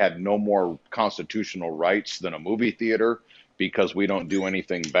to, we had no more constitutional rights than a movie theater because we don't do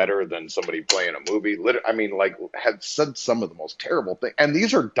anything better than somebody playing a movie. Had said some of the most terrible things. And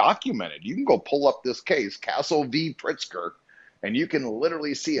these are documented. You can go pull up this case, Castle v. Pritzker, and you can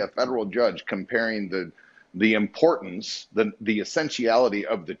literally see a federal judge comparing the importance, the essentiality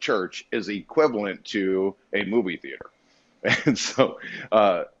of the church is equivalent to a movie theater. And so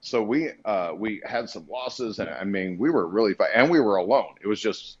we had some losses, and I mean, we were really fighting, and we were alone. It was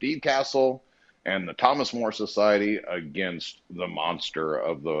just Steve Castle and the Thomas More Society against the monster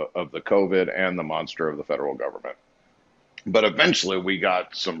of the COVID and the monster of the federal government. But eventually, we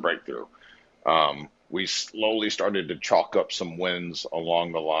got some breakthrough. We slowly started to chalk up some wins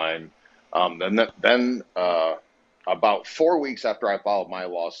along the line. Then about 4 weeks after I filed my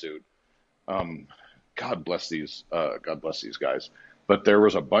lawsuit, God bless these guys. But there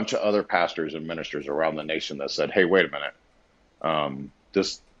was a bunch of other pastors and ministers around the nation that said, "Hey, wait a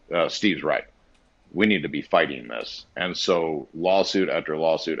minute. Steve's right. We need to be fighting this." And so lawsuit after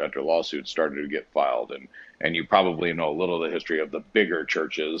lawsuit after lawsuit started to get filed. And you probably know a little of the history of the bigger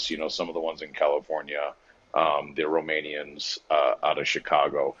churches, some of the ones in California, the Romanians out of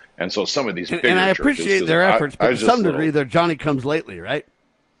Chicago. And so some of these bigger and I churches, appreciate their efforts, but to some degree, they're Johnny comes lately, right?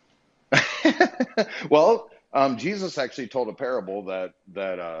 Well, Jesus actually told a parable that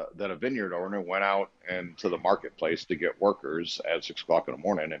a vineyard owner went out into the marketplace to get workers at 6 o'clock in the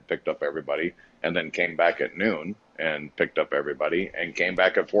morning and picked up everybody, and then came back at noon and picked up everybody, and came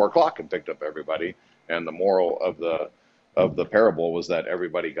back at 4 o'clock and picked up everybody. And the moral of the parable was that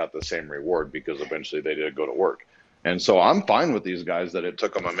everybody got the same reward because eventually they did go to work. And so I'm fine with these guys that it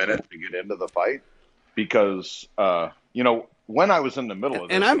took them a minute to get into the fight, because when I was in the middle of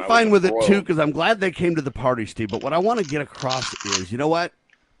this, and I'm fine with it too, because I'm glad they came to the party, Steve. But what I want to get across is, you know what?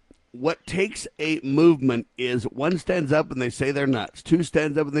 What takes a movement is one stands up and they say they're nuts. Two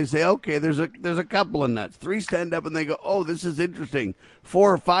stands up and they say, okay, there's a couple of nuts. Three stand up and they go, oh, this is interesting.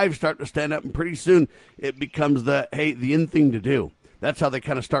 4 or 5 start to stand up, and pretty soon it becomes the in thing to do. That's how they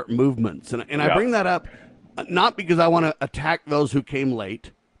kind of start movements. And I bring that up not because I want to attack those who came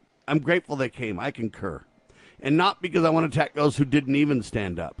late. I'm grateful they came. I concur. And not because I want to attack those who didn't even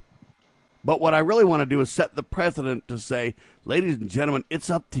stand up. But what I really want to do is set the precedent to say, ladies and gentlemen, it's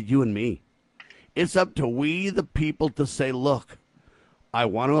up to you and me. It's up to we, the people, to say, look, I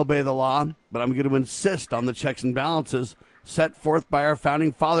want to obey the law, but I'm going to insist on the checks and balances set forth by our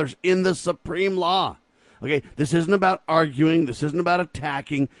founding fathers in the supreme law. Okay, this isn't about arguing. This isn't about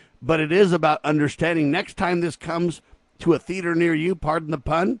attacking, but it is about understanding. Next time this comes to a theater near you, pardon the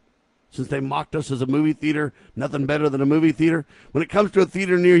pun, since they mocked us as a movie theater, nothing better than a movie theater. When it comes to a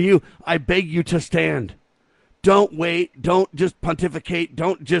theater near you, I beg you to stand. Don't wait. Don't just pontificate.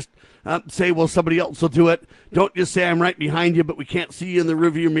 Don't just say, well, somebody else will do it. Don't just say, I'm right behind you, but we can't see you in the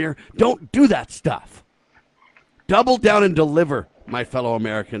rearview mirror. Don't do that stuff. Double down and deliver, my fellow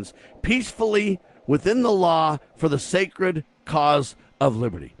Americans, peacefully within the law for the sacred cause of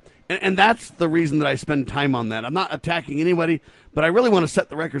liberty. And that's the reason that I spend time on that. I'm not attacking anybody, but I really want to set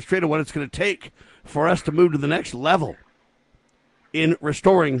the record straight on what it's going to take for us to move to the next level in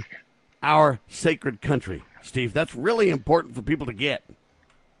restoring our sacred country. Steve, that's really important for people to get.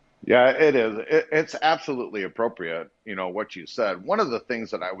 Yeah, it is. It's absolutely appropriate, what you said. One of the things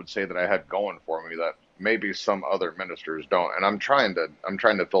that I would say that I had going for me that maybe some other ministers don't, and I'm trying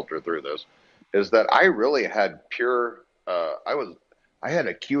to filter through this, is that I really had I had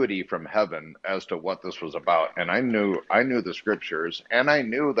acuity from heaven as to what this was about, and I knew the scriptures, and I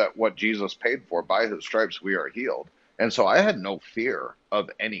knew that what Jesus paid for, by his stripes we are healed. And so I had no fear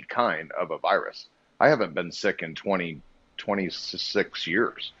of any kind of a virus. I haven't been sick in 26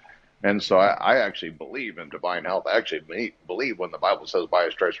 years. And so I actually believe in divine health. I actually believe when the Bible says by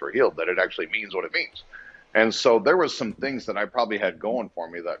his stripes we're healed, that it actually means what it means. And so there was some things that I probably had going for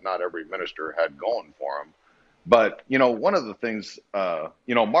me that not every minister had going for them. But, one of the things,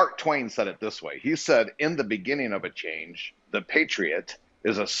 Mark Twain said it this way. He said, in the beginning of a change, the patriot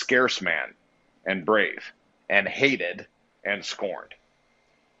is a scarce man and brave and hated and scorned.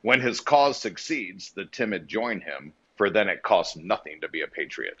 When his cause succeeds, the timid join him, for then it costs nothing to be a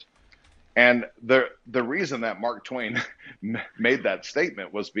patriot. And the reason that Mark Twain made that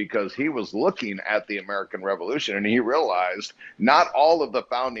statement was because he was looking at the American Revolution, and he realized not all of the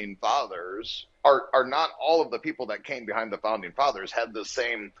founding fathers are not all of the people that came behind the founding fathers had the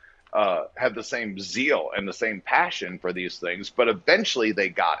same zeal and the same passion for these things, but eventually they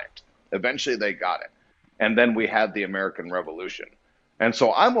got it. And then we had the American Revolution. And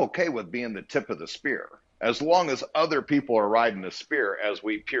so I'm okay with being the tip of the spear, as long as other people are riding the spear as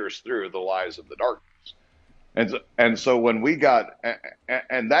we pierce through the lies of the darkness. And so when we got,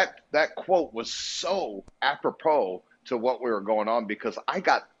 and that quote was so apropos to what we were going on, because I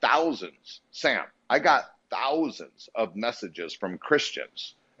got thousands of messages from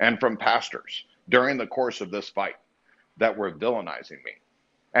Christians and from pastors during the course of this fight that were villainizing me.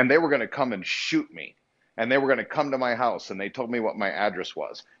 And they were going to come and shoot me. and they were going to come to my house, and they told me what my address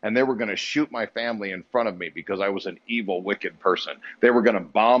was, and they were going to shoot my family in front of me because I was an evil, wicked person. They were going to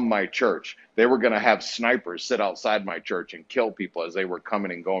bomb my church. They were going to have snipers sit outside my church and kill people as they were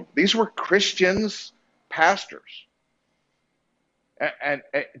coming and going. These were Christians, pastors. And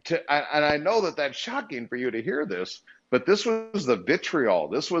I know that that's shocking for you to hear this, but this was the vitriol.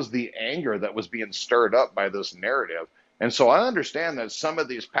 This was the anger that was being stirred up by this narrative. And so I understand that some of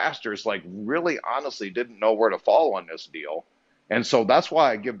these pastors really honestly didn't know where to fall on this deal. And so that's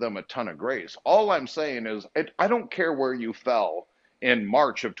why I give them a ton of grace. All I'm saying is I don't care where you fell in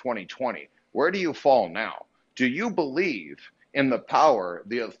March of 2020. Where do you fall now? Do you believe in the power,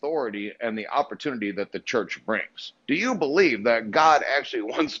 the authority, and the opportunity that the church brings? Do you believe that God actually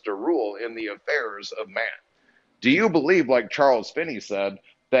wants to rule in the affairs of man? Do you believe, like Charles Finney said,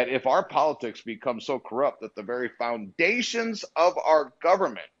 that if our politics become so corrupt that the very foundations of our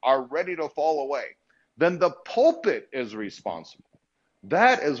government are ready to fall away, then the pulpit is responsible?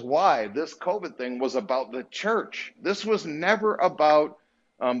 That is why this COVID thing was about the church. This was never about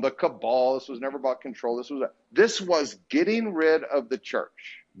the cabal. This was never about control. This was getting rid of the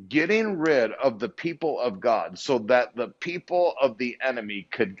church, getting rid of the people of God so that the people of the enemy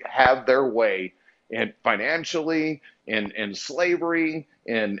could have their way in financially, in slavery,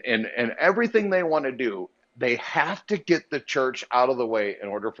 in everything they want to do. They have to get the church out of the way in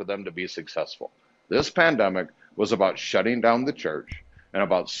order for them to be successful. This pandemic was about shutting down the church and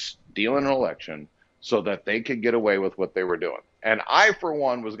about stealing an election so that they could get away with what they were doing. And I, for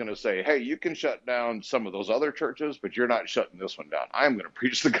one, was going to say, hey, you can shut down some of those other churches, but you're not shutting this one down. I'm going to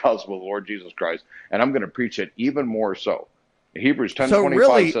preach the gospel of the Lord Jesus Christ, and I'm going to preach it even more so. Hebrews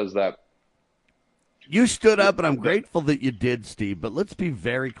 10:25 says that. You stood up, and I'm grateful that you did, Steve, but let's be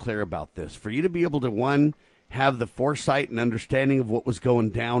very clear about this. For you to be able to, one, have the foresight and understanding of what was going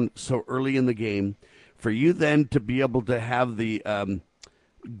down so early in the game, for you then to be able to have the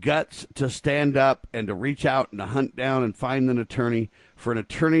guts to stand up and to reach out and to hunt down and find an attorney, for an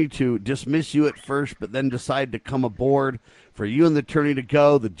attorney to dismiss you at first but then decide to come aboard, for you and the attorney to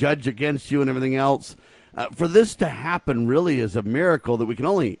go, the judge against you and everything else. For this to happen really is a miracle that we can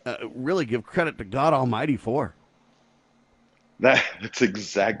only really give credit to God Almighty for. That's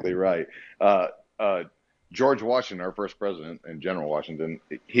exactly right. George Washington, our first president, and General Washington,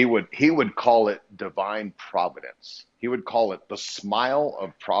 he would call it divine providence. He would call it the smile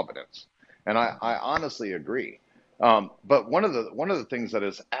of providence, and I honestly agree. But one of the things that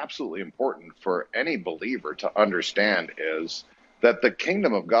is absolutely important for any believer to understand is that the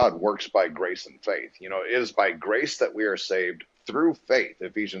kingdom of God works by grace and faith. You know, it is by grace that we are saved through faith,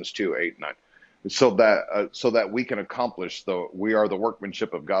 Ephesians 2:8-9, so that we can accomplish we are the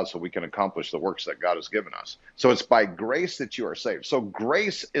workmanship of God, so we can accomplish the works that God has given us. So it's by grace that you are saved. So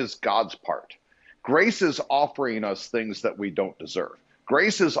grace is God's part. Grace is offering us things that we don't deserve.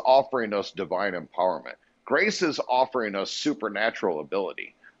 Grace is offering us divine empowerment. Grace is offering us supernatural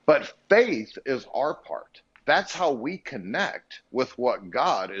ability. But faith is our part. That's how we connect with what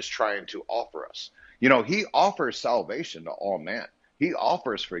God is trying to offer us. You know, he offers salvation to all men. He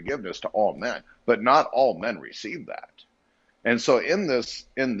offers forgiveness to all men, but not all men receive that. And so in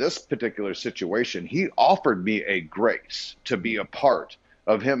this particular situation, he offered me a grace to be a part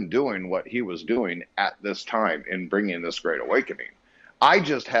of him doing what he was doing at this time in bringing this great awakening. I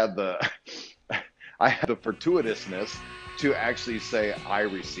just had the fortuitousness to actually say, I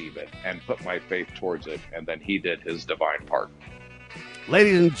receive it and put my faith towards it. And then he did his divine part.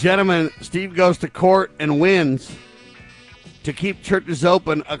 Ladies and gentlemen, Steve goes to court and wins to keep churches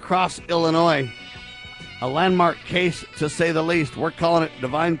open across Illinois. A landmark case, to say the least. We're calling it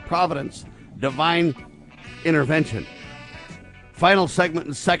divine providence, divine intervention. Final segment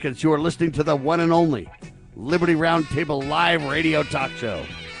in seconds. You are listening to the one and only Liberty Roundtable live radio talk show.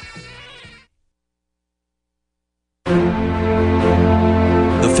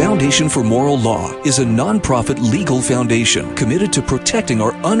 The Foundation for Moral Law is a nonprofit legal foundation committed to protecting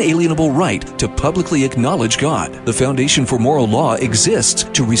our unalienable right to publicly acknowledge God. The Foundation for Moral Law exists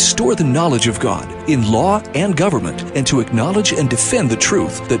to restore the knowledge of God in law and government, and to acknowledge and defend the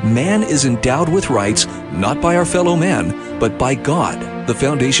truth that man is endowed with rights not by our fellow man, but by God. The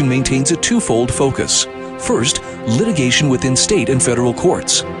foundation maintains a twofold focus. First, litigation within state and federal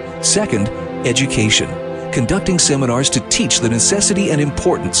courts. Second, education, conducting seminars to teach the necessity and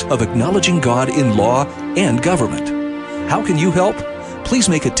importance of acknowledging God in law and government. How can you help? please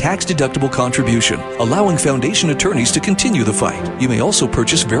make a tax-deductible contribution, allowing Foundation attorneys to continue the fight. You may also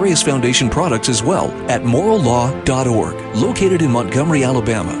purchase various Foundation products as well at morallaw.org. Located in Montgomery,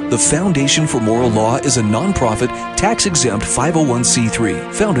 Alabama, the Foundation for Moral Law is a nonprofit, tax-exempt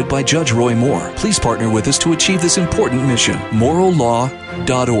 501c3 founded by Judge Roy Moore. Please partner with us to achieve this important mission.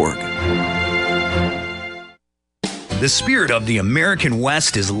 morallaw.org. The spirit of the American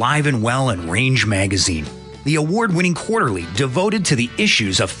West is live and well in Range Magazine, the award-winning quarterly devoted to the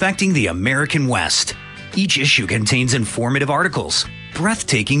issues affecting the American West. Each issue contains informative articles,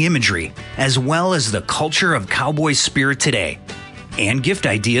 breathtaking imagery, as well as the culture of cowboy spirit today, and gift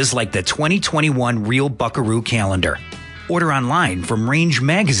ideas like the 2021 Real Buckaroo calendar. Order online from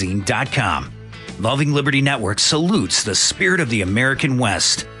rangemagazine.com. Loving Liberty Network salutes the spirit of the American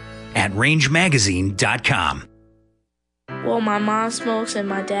West at rangemagazine.com. Well, my mom smokes and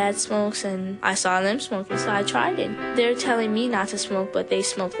my dad smokes, and I saw them smoking, so I tried it. They're telling me not to smoke, but they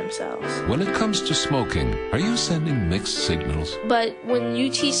smoke themselves. When it comes to smoking, are you sending mixed signals? But when you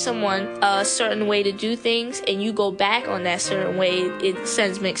teach someone a certain way to do things and you go back on that certain way, it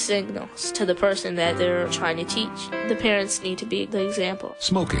sends mixed signals to the person that they're trying to teach. The parents need to be the example.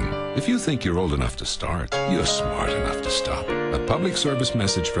 Smoking. If you think you're old enough to start, you're smart enough to stop. A public service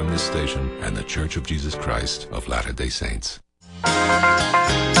message from this station and the Church of Jesus Christ of Latter-day Saints.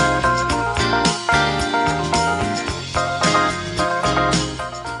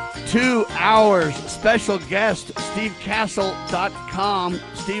 2 hours. Special guest, SteveCastle.com.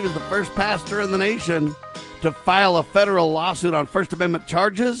 Steve is the first pastor in the nation to file a federal lawsuit on First Amendment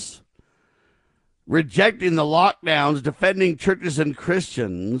charges, rejecting the lockdowns, defending churches and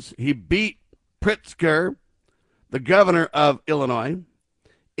Christians. He beat Pritzker, the governor of Illinois,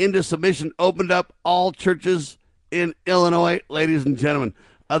 into submission, opened up all churches in Illinois. Ladies and gentlemen,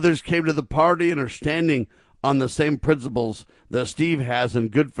 others came to the party and are standing on the same principles that Steve has, and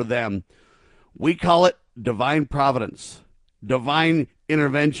good for them. We call it divine providence, divine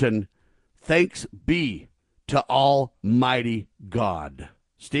intervention. Thanks be to Almighty God.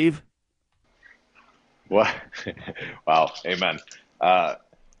 Steve? Well, wow, amen.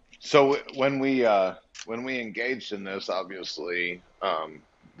 So when we engaged in this, obviously,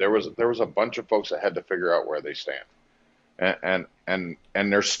 there was a bunch of folks that had to figure out where they stand, and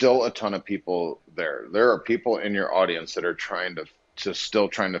there's still a ton of people there. There are people in your audience that are trying to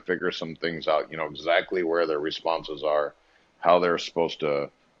figure some things out. You know exactly where their responses are, how they're supposed to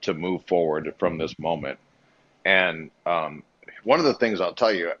move forward from this moment. And one of the things I'll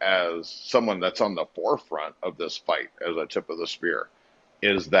tell you, as someone that's on the forefront of this fight, as a tip of the spear,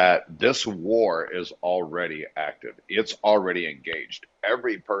 is that this war is already active. It's already engaged.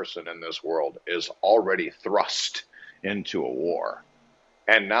 Every person in this world is already thrust into a war.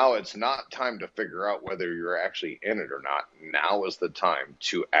 And now it's not time to figure out whether you're actually in it or not. Now is the time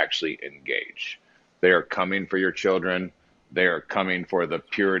to actually engage. They are coming for your children. They are coming for the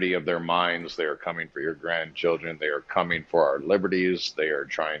purity of their minds. They are coming for your grandchildren. They are coming for our liberties. They are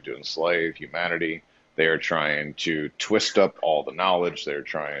trying to enslave humanity. They are trying to twist up all the knowledge. They're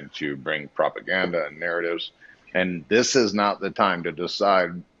trying to bring propaganda and narratives. And this is not the time to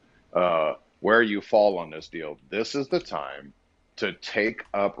decide where you fall on this deal. This is the time to take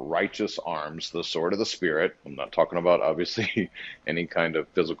up righteous arms, the sword of the Spirit. I'm not talking about, obviously, any kind of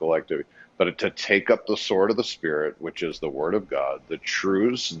physical activity, but to take up the sword of the Spirit, which is the Word of God, the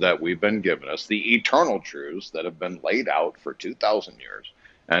truths that we've been given us, the eternal truths that have been laid out for 2,000 years,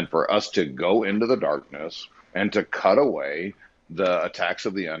 and for us to go into the darkness and to cut away the attacks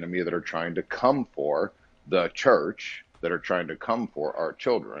of the enemy that are trying to come for the church, that are trying to come for our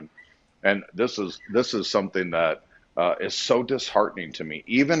children. And this is something that is so disheartening to me.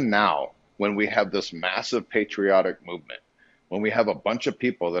 Even now, when we have this massive patriotic movement, when we have a bunch of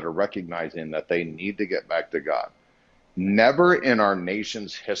people that are recognizing that they need to get back to God, never in our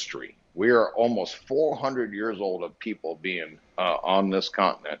nation's history, we are almost 400 years old of people being on this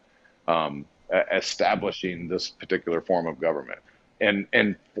continent, establishing this particular form of government.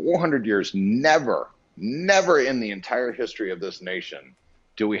 And 400 years, never in the entire history of this nation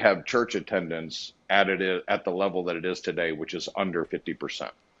do we have church attendance at the level that it is today, which is under 50%.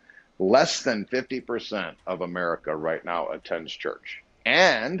 Less than 50% of America right now attends church.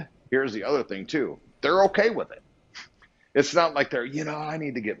 And here's the other thing, too. They're okay with it. It's not like they're, I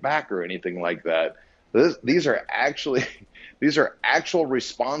need to get back or anything like that. These are actual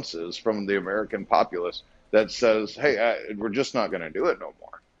responses from the American populace that says, hey, we're just not going to do it no more.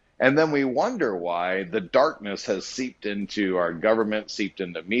 And then we wonder why the darkness has seeped into our government, seeped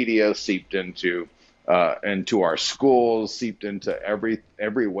into media, seeped into our schools, seeped into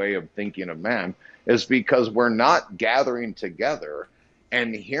every way of thinking of man, is because we're not gathering together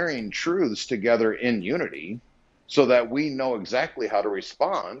and hearing truths together in unity so that we know exactly how to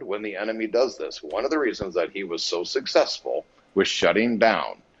respond when the enemy does this. One of the reasons that he was so successful with shutting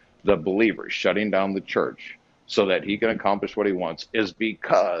down the believers, shutting down the church, so that he can accomplish what he wants, is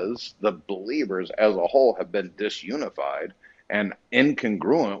because the believers as a whole have been disunified and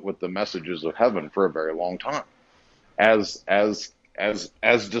incongruent with the messages of heaven for a very long time, as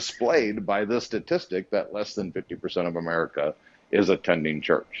displayed by this statistic that less than 50% of America is attending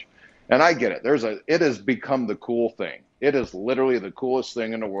church. And I get it. It has become the cool thing. It is literally the coolest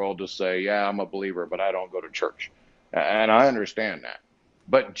thing in the world to say, yeah, I'm a believer, but I don't go to church. And I understand that.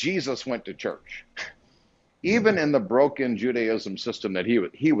 But Jesus went to church. Even in the broken Judaism system that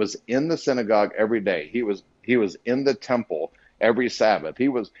he was in the synagogue every day. He was in the temple every Sabbath. He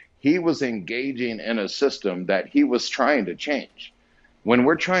was engaging in a system that he was trying to change. When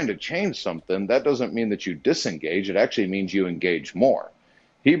we're trying to change something, that doesn't mean that you disengage. It actually means you engage more.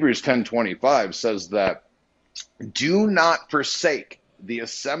 Hebrews 10:25 says that, do not forsake the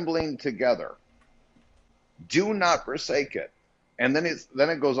assembling together. Do not forsake it. And then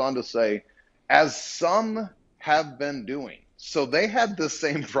it goes on to say, as some have been doing. So they had the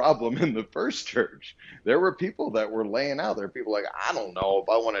same problem in the first church. There were people that were laying out. There were people like, I don't know if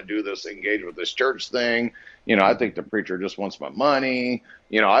I want to do this, engage with this church thing. I think the preacher just wants my money.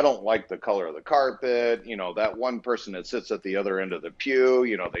 I don't like the color of the carpet. That one person that sits at the other end of the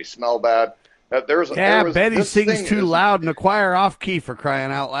pew, they smell bad. Betty sings too loud in the choir off key, for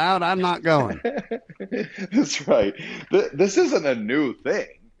crying out loud. I'm not going. That's right. This isn't a new thing.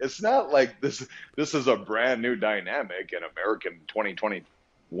 It's not like this is a brand new dynamic in American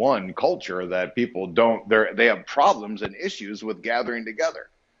 2021 culture that people they have problems and issues with gathering together.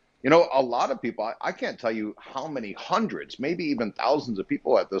 A lot of people, I can't tell you how many hundreds, maybe even thousands of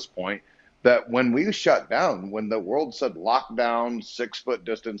people at this point, that when we shut down, when the world said lockdown, 6-foot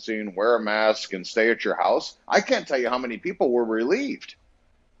distancing, wear a mask, and stay at your house, I can't tell you how many people were relieved.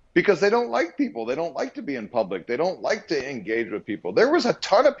 Because they don't like people. They don't like to be in public. They don't like to engage with people. There was a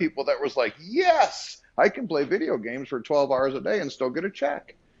ton of people that was like, yes, I can play video games for 12 hours a day and still get a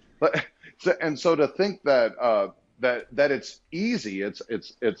check. So to think that that it's easy,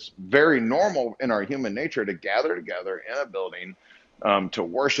 it's very normal in our human nature to gather together in a building, to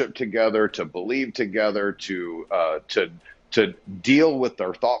worship together, to believe together, to deal with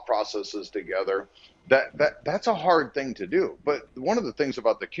their thought processes together. That's a hard thing to do. But one of the things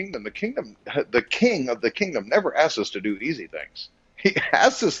about the king of the kingdom never asks us to do easy things. He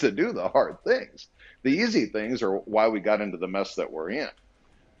asks us to do the hard things. The easy things are why we got into the mess that we're in.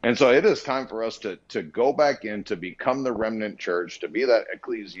 And so it is time for us to go back in, to become the remnant church, to be that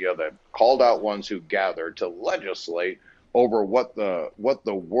ecclesia, that called out ones who gather to legislate over what the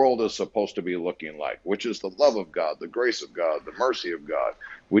world is supposed to be looking like, which is the love of God, the grace of God, the mercy of God,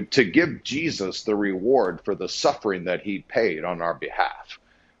 to give Jesus the reward for the suffering that he paid on our behalf,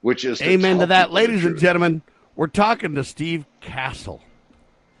 which is amen to that. Ladies and gentlemen, we're talking to Steve Castle.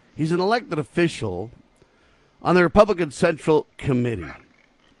 He's an elected official on the Republican Central Committee.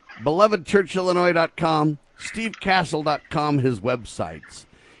 BelovedChurchIllinois.com, SteveCastle.com, his websites.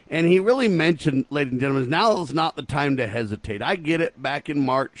 And he really mentioned, ladies and gentlemen, now is not the time to hesitate. I get it. Back in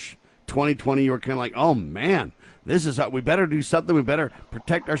March 2020, you were kind of like, oh, man, this is how we better do something. We better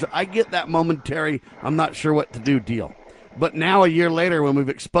protect ourselves. I get that momentary, I'm not sure what to do deal. But now, a year later, when we've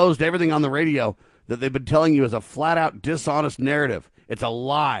exposed everything on the radio that they've been telling you is a flat-out dishonest narrative, it's a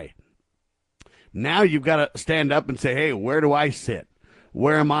lie. Now you've got to stand up and say, hey, where do I sit?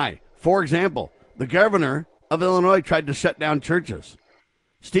 Where am I? For example, the governor of Illinois tried to shut down churches.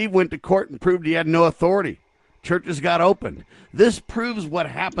 Steve went to court and proved he had no authority. Churches got opened. This proves what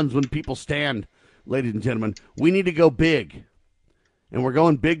happens when people stand, ladies and gentlemen. We need to go big. And we're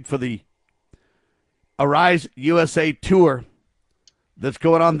going big for the Arise USA tour that's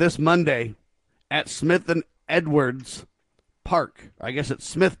going on this Monday at Smith and Edwards Park. I guess it's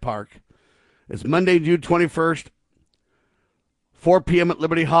Smith Park. It's Monday, June 21st, 4 p.m. at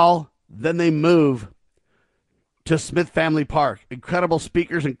Liberty Hall. Then they move to Smith Family Park. Incredible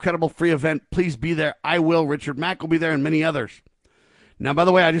speakers, incredible free event. Please be there. I will. Richard Mack will be there, and many others. Now, by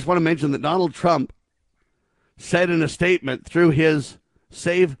the way, I just want to mention that Donald Trump said in a statement through his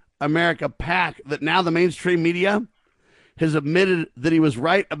Save America PAC that now the mainstream media has admitted that he was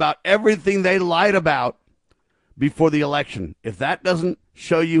right about everything they lied about before the election. If that doesn't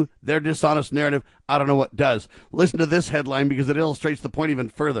show you their dishonest narrative, I don't know what does. Listen to this headline because it illustrates the point even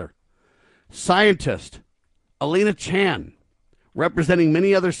further. Scientist Alina Chan, representing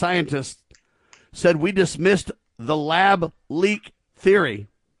many other scientists, said we dismissed the lab leak theory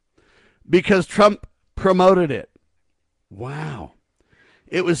because Trump promoted it. Wow.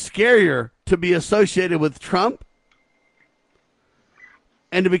 It was scarier to be associated with Trump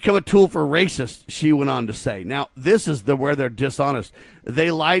and to become a tool for racists, she went on to say. Now, this is where they're dishonest.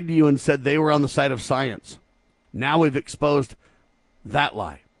 They lied to you and said they were on the side of science. Now we've exposed that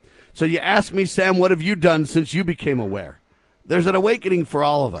lie. So you ask me, Sam, what have you done since you became aware? There's an awakening for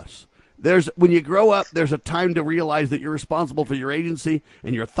all of us. When you grow up, there's a time to realize that you're responsible for your agency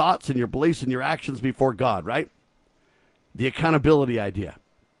and your thoughts and your beliefs and your actions before God, right? The accountability idea.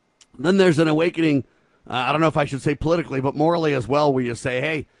 Then there's an awakening, I don't know if I should say politically, but morally as well, where you say,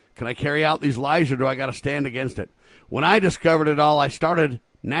 hey, can I carry out these lies or do I got to stand against it? When I discovered it all, I started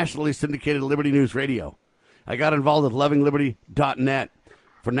nationally syndicated Liberty News Radio. I got involved with lovingliberty.net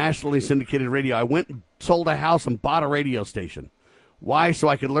for nationally syndicated radio. I went and sold a house and bought a radio station. Why? So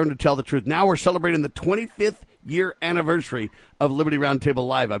I could learn to tell the truth. Now we're celebrating the 25th year anniversary of Liberty Roundtable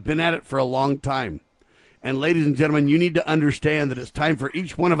Live. I've been at it for a long time. And ladies and gentlemen, you need to understand that it's time for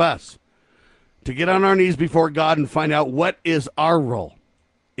each one of us to get on our knees before God and find out what is our role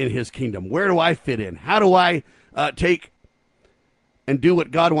in his kingdom. Where do I fit in? How do I take and do what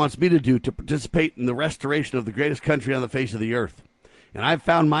God wants me to do to participate in the restoration of the greatest country on the face of the earth? And I've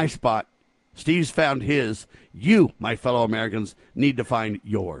found my spot. Steve's found his. You, my fellow Americans, need to find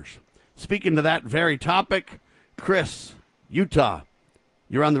yours. Speaking to that very topic, Chris, Utah,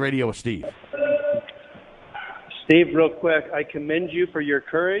 you're on the radio with Steve. Steve, real quick, I commend you for your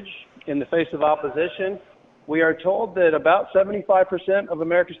courage in the face of opposition. We are told that about 75% of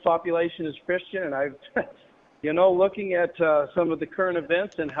America's population is Christian, and I've, looking at some of the current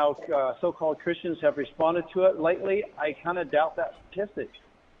events and how so-called Christians have responded to it lately, I kind of doubt that statistic.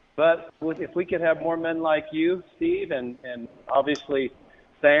 But if we could have more men like you, Steve, and obviously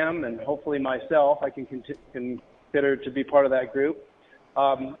Sam, and hopefully myself, I can consider to be part of that group.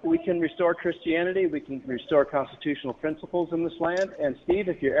 We can restore Christianity. We can restore constitutional principles in this land. And Steve,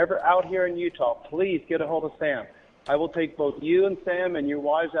 if you're ever out here in Utah, please get a hold of Sam. I will take both you and Sam and your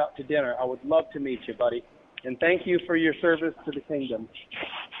wives out to dinner. I would love to meet you, buddy. And thank you for your service to the kingdom.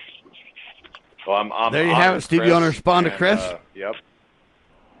 Well, I'm there you have it, Steve. Chris, you want to respond to Chris? Yep.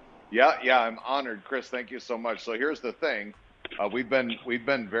 Yeah, I'm honored, Chris. Thank you so much. So here's the thing. We've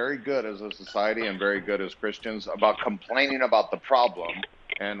been very good as a society and very good as Christians about complaining about the problem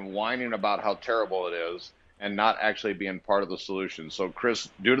and whining about how terrible it is and not actually being part of the solution. So, Chris,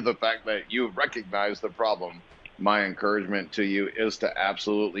 due to the fact that you recognize the problem, my encouragement to you is to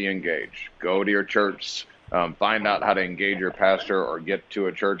absolutely engage. Go to your church, find out how to engage your pastor, or get to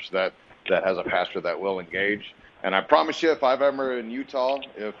a church that has a pastor that will engage. And I promise you, if I'm ever in Utah,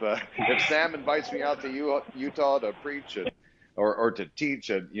 if Sam invites me out to Utah to preach or to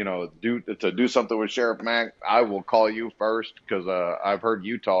teach and to do something with Sheriff Mack, I will call you first because I've heard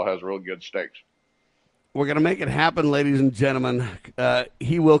Utah has real good steaks. We're going to make it happen, ladies and gentlemen.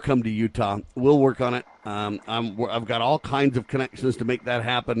 He will come to Utah. We'll work on it. I've got all kinds of connections to make that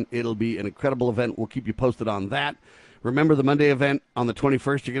happen. It'll be an incredible event. We'll keep you posted on that. Remember the Monday event on the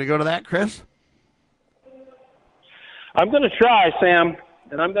 21st. You're going to go to that, Chris? I'm going to try, Sam,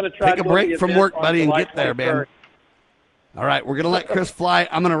 and I'm going to try Take a break from work, buddy, and get there, man. All right, we're going to let Chris fly.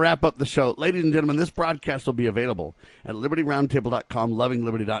 I'm going to wrap up the show. Ladies and gentlemen, this broadcast will be available at libertyroundtable.com,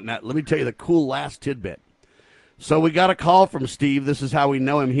 lovingliberty.net. Let me tell you the cool last tidbit. So we got a call from Steve. This is how we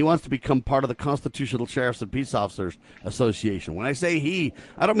know him. He wants to become part of the Constitutional Sheriffs and Peace Officers Association. When I say he,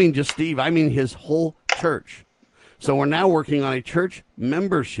 I don't mean just Steve. I mean his whole church. So we're now working on a church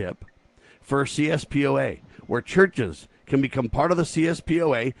membership for CSPOA, where churches can become part of the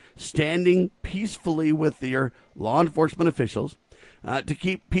CSPOA, standing peacefully with their law enforcement officials to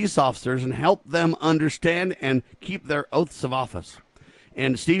keep peace officers and help them understand and keep their oaths of office.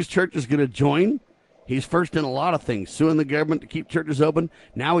 And Steve's church is going to join. He's first in a lot of things, suing the government to keep churches open.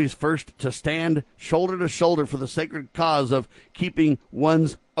 Now he's first to stand shoulder to shoulder for the sacred cause of keeping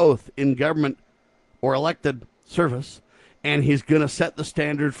one's oath in government or elected service. And he's going to set the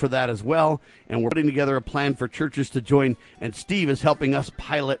standard for that as well. And we're putting together a plan for churches to join. And Steve is helping us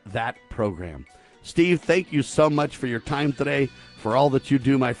pilot that program. Steve, thank you so much for your time today, for all that you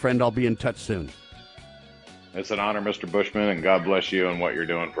do, my friend. I'll be in touch soon. It's an honor, Mr. Bushman, and God bless you and what you're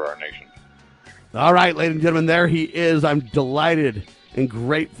doing for our nation. All right, ladies and gentlemen, there he is. I'm delighted and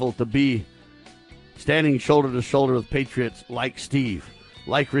grateful to be standing shoulder to shoulder with patriots like Steve,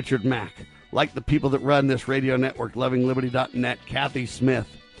 like Richard Mack, like the people that run this radio network, lovingliberty.net, Kathy Smith,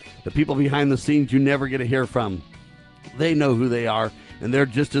 the people behind the scenes you never get to hear from. They know who they are, and they're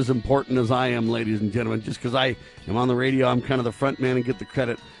just as important as I am, ladies and gentlemen. Just because I am on the radio, I'm kind of the front man and get the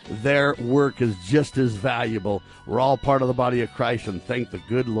credit. Their work is just as valuable. We're all part of the body of Christ, and thank the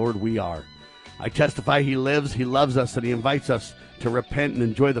good Lord we are. I testify he lives, he loves us, and he invites us to repent and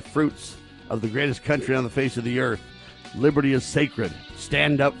enjoy the fruits of the greatest country on the face of the earth. Liberty is sacred.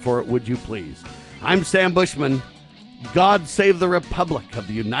 Stand up for it, would you please? I'm Sam Bushman. God save the Republic of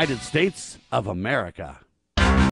the United States of America.